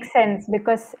also Mm-hmm. makes sense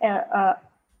because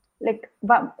like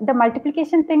the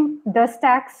multiplication thing, the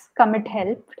stacks commit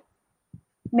helped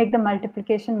make the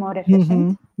multiplication more Mm-hmm.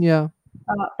 efficient. Yeah.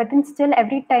 But then still,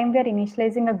 every time we are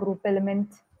initializing a group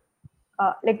element,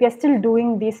 like we are still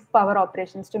doing these power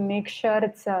operations to make sure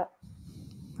it's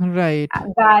Right. a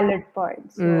valid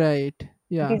point. So Right.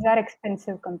 Yeah. these are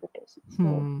expensive computations. So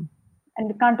Hmm. and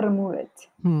we can't remove it.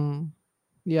 Hmm.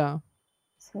 Yeah.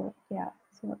 So yeah,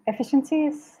 so efficiency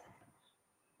is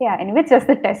yeah. Anyway, it's just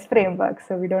the test framework,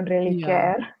 so we don't really Yeah.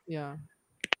 care. Yeah.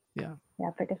 Yeah.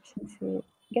 Yeah, but efficiency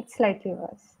gets slightly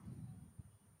worse.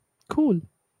 Cool.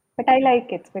 But I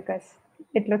like it because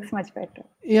it looks much better.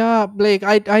 Yeah, like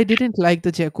I didn't like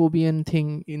the Jacobian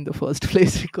thing in the first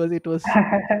place because it was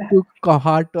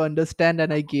hard to understand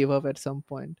and I gave up at some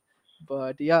point.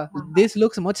 But yeah, this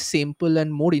looks much simple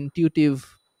and more intuitive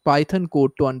Python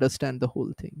code to understand the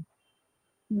whole thing.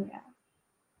 Yeah,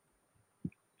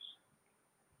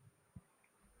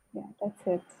 yeah, that's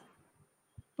it.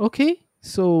 Okay,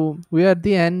 so we're at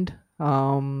the end.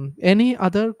 Any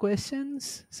other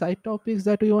questions, side topics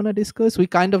that we want to discuss? We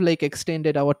kind of like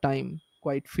extended our time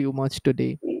quite few much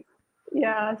today.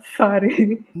 Yeah,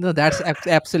 sorry. No, that's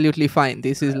absolutely fine.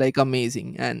 This is like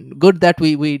amazing and good that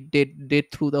we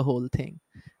did through the whole thing.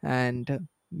 And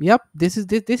yep, this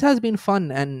has been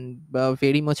fun and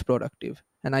very much productive.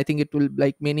 And I think it will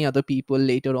like many other people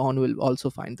later on will also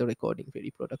find the recording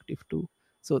very productive too.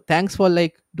 So thanks for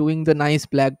like doing the nice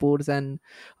blackboards and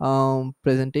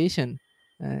presentation.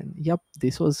 And yep,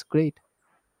 this was great.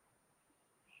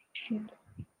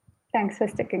 Thanks for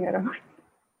sticking around.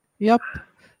 Yep.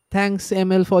 Thanks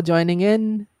ML for joining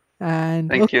in. And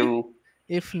Thank okay, you.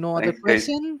 if no other Thanks, guys.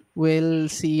 question, we'll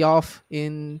see off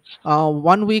in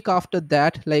 1 week after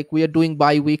that. Like we are doing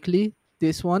bi-weekly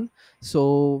this one.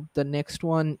 So the next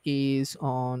one is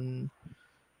on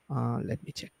let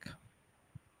me check.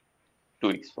 2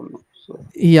 weeks from now. So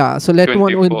Yeah, so let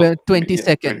one will 24th, be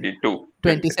yeah, 22nd. 22,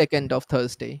 22nd. 22nd of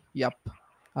Thursday. Yep.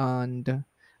 And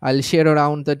I'll share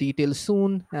around the details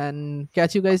soon and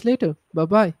catch you guys later. Bye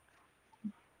bye.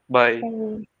 Bye.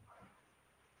 Bye.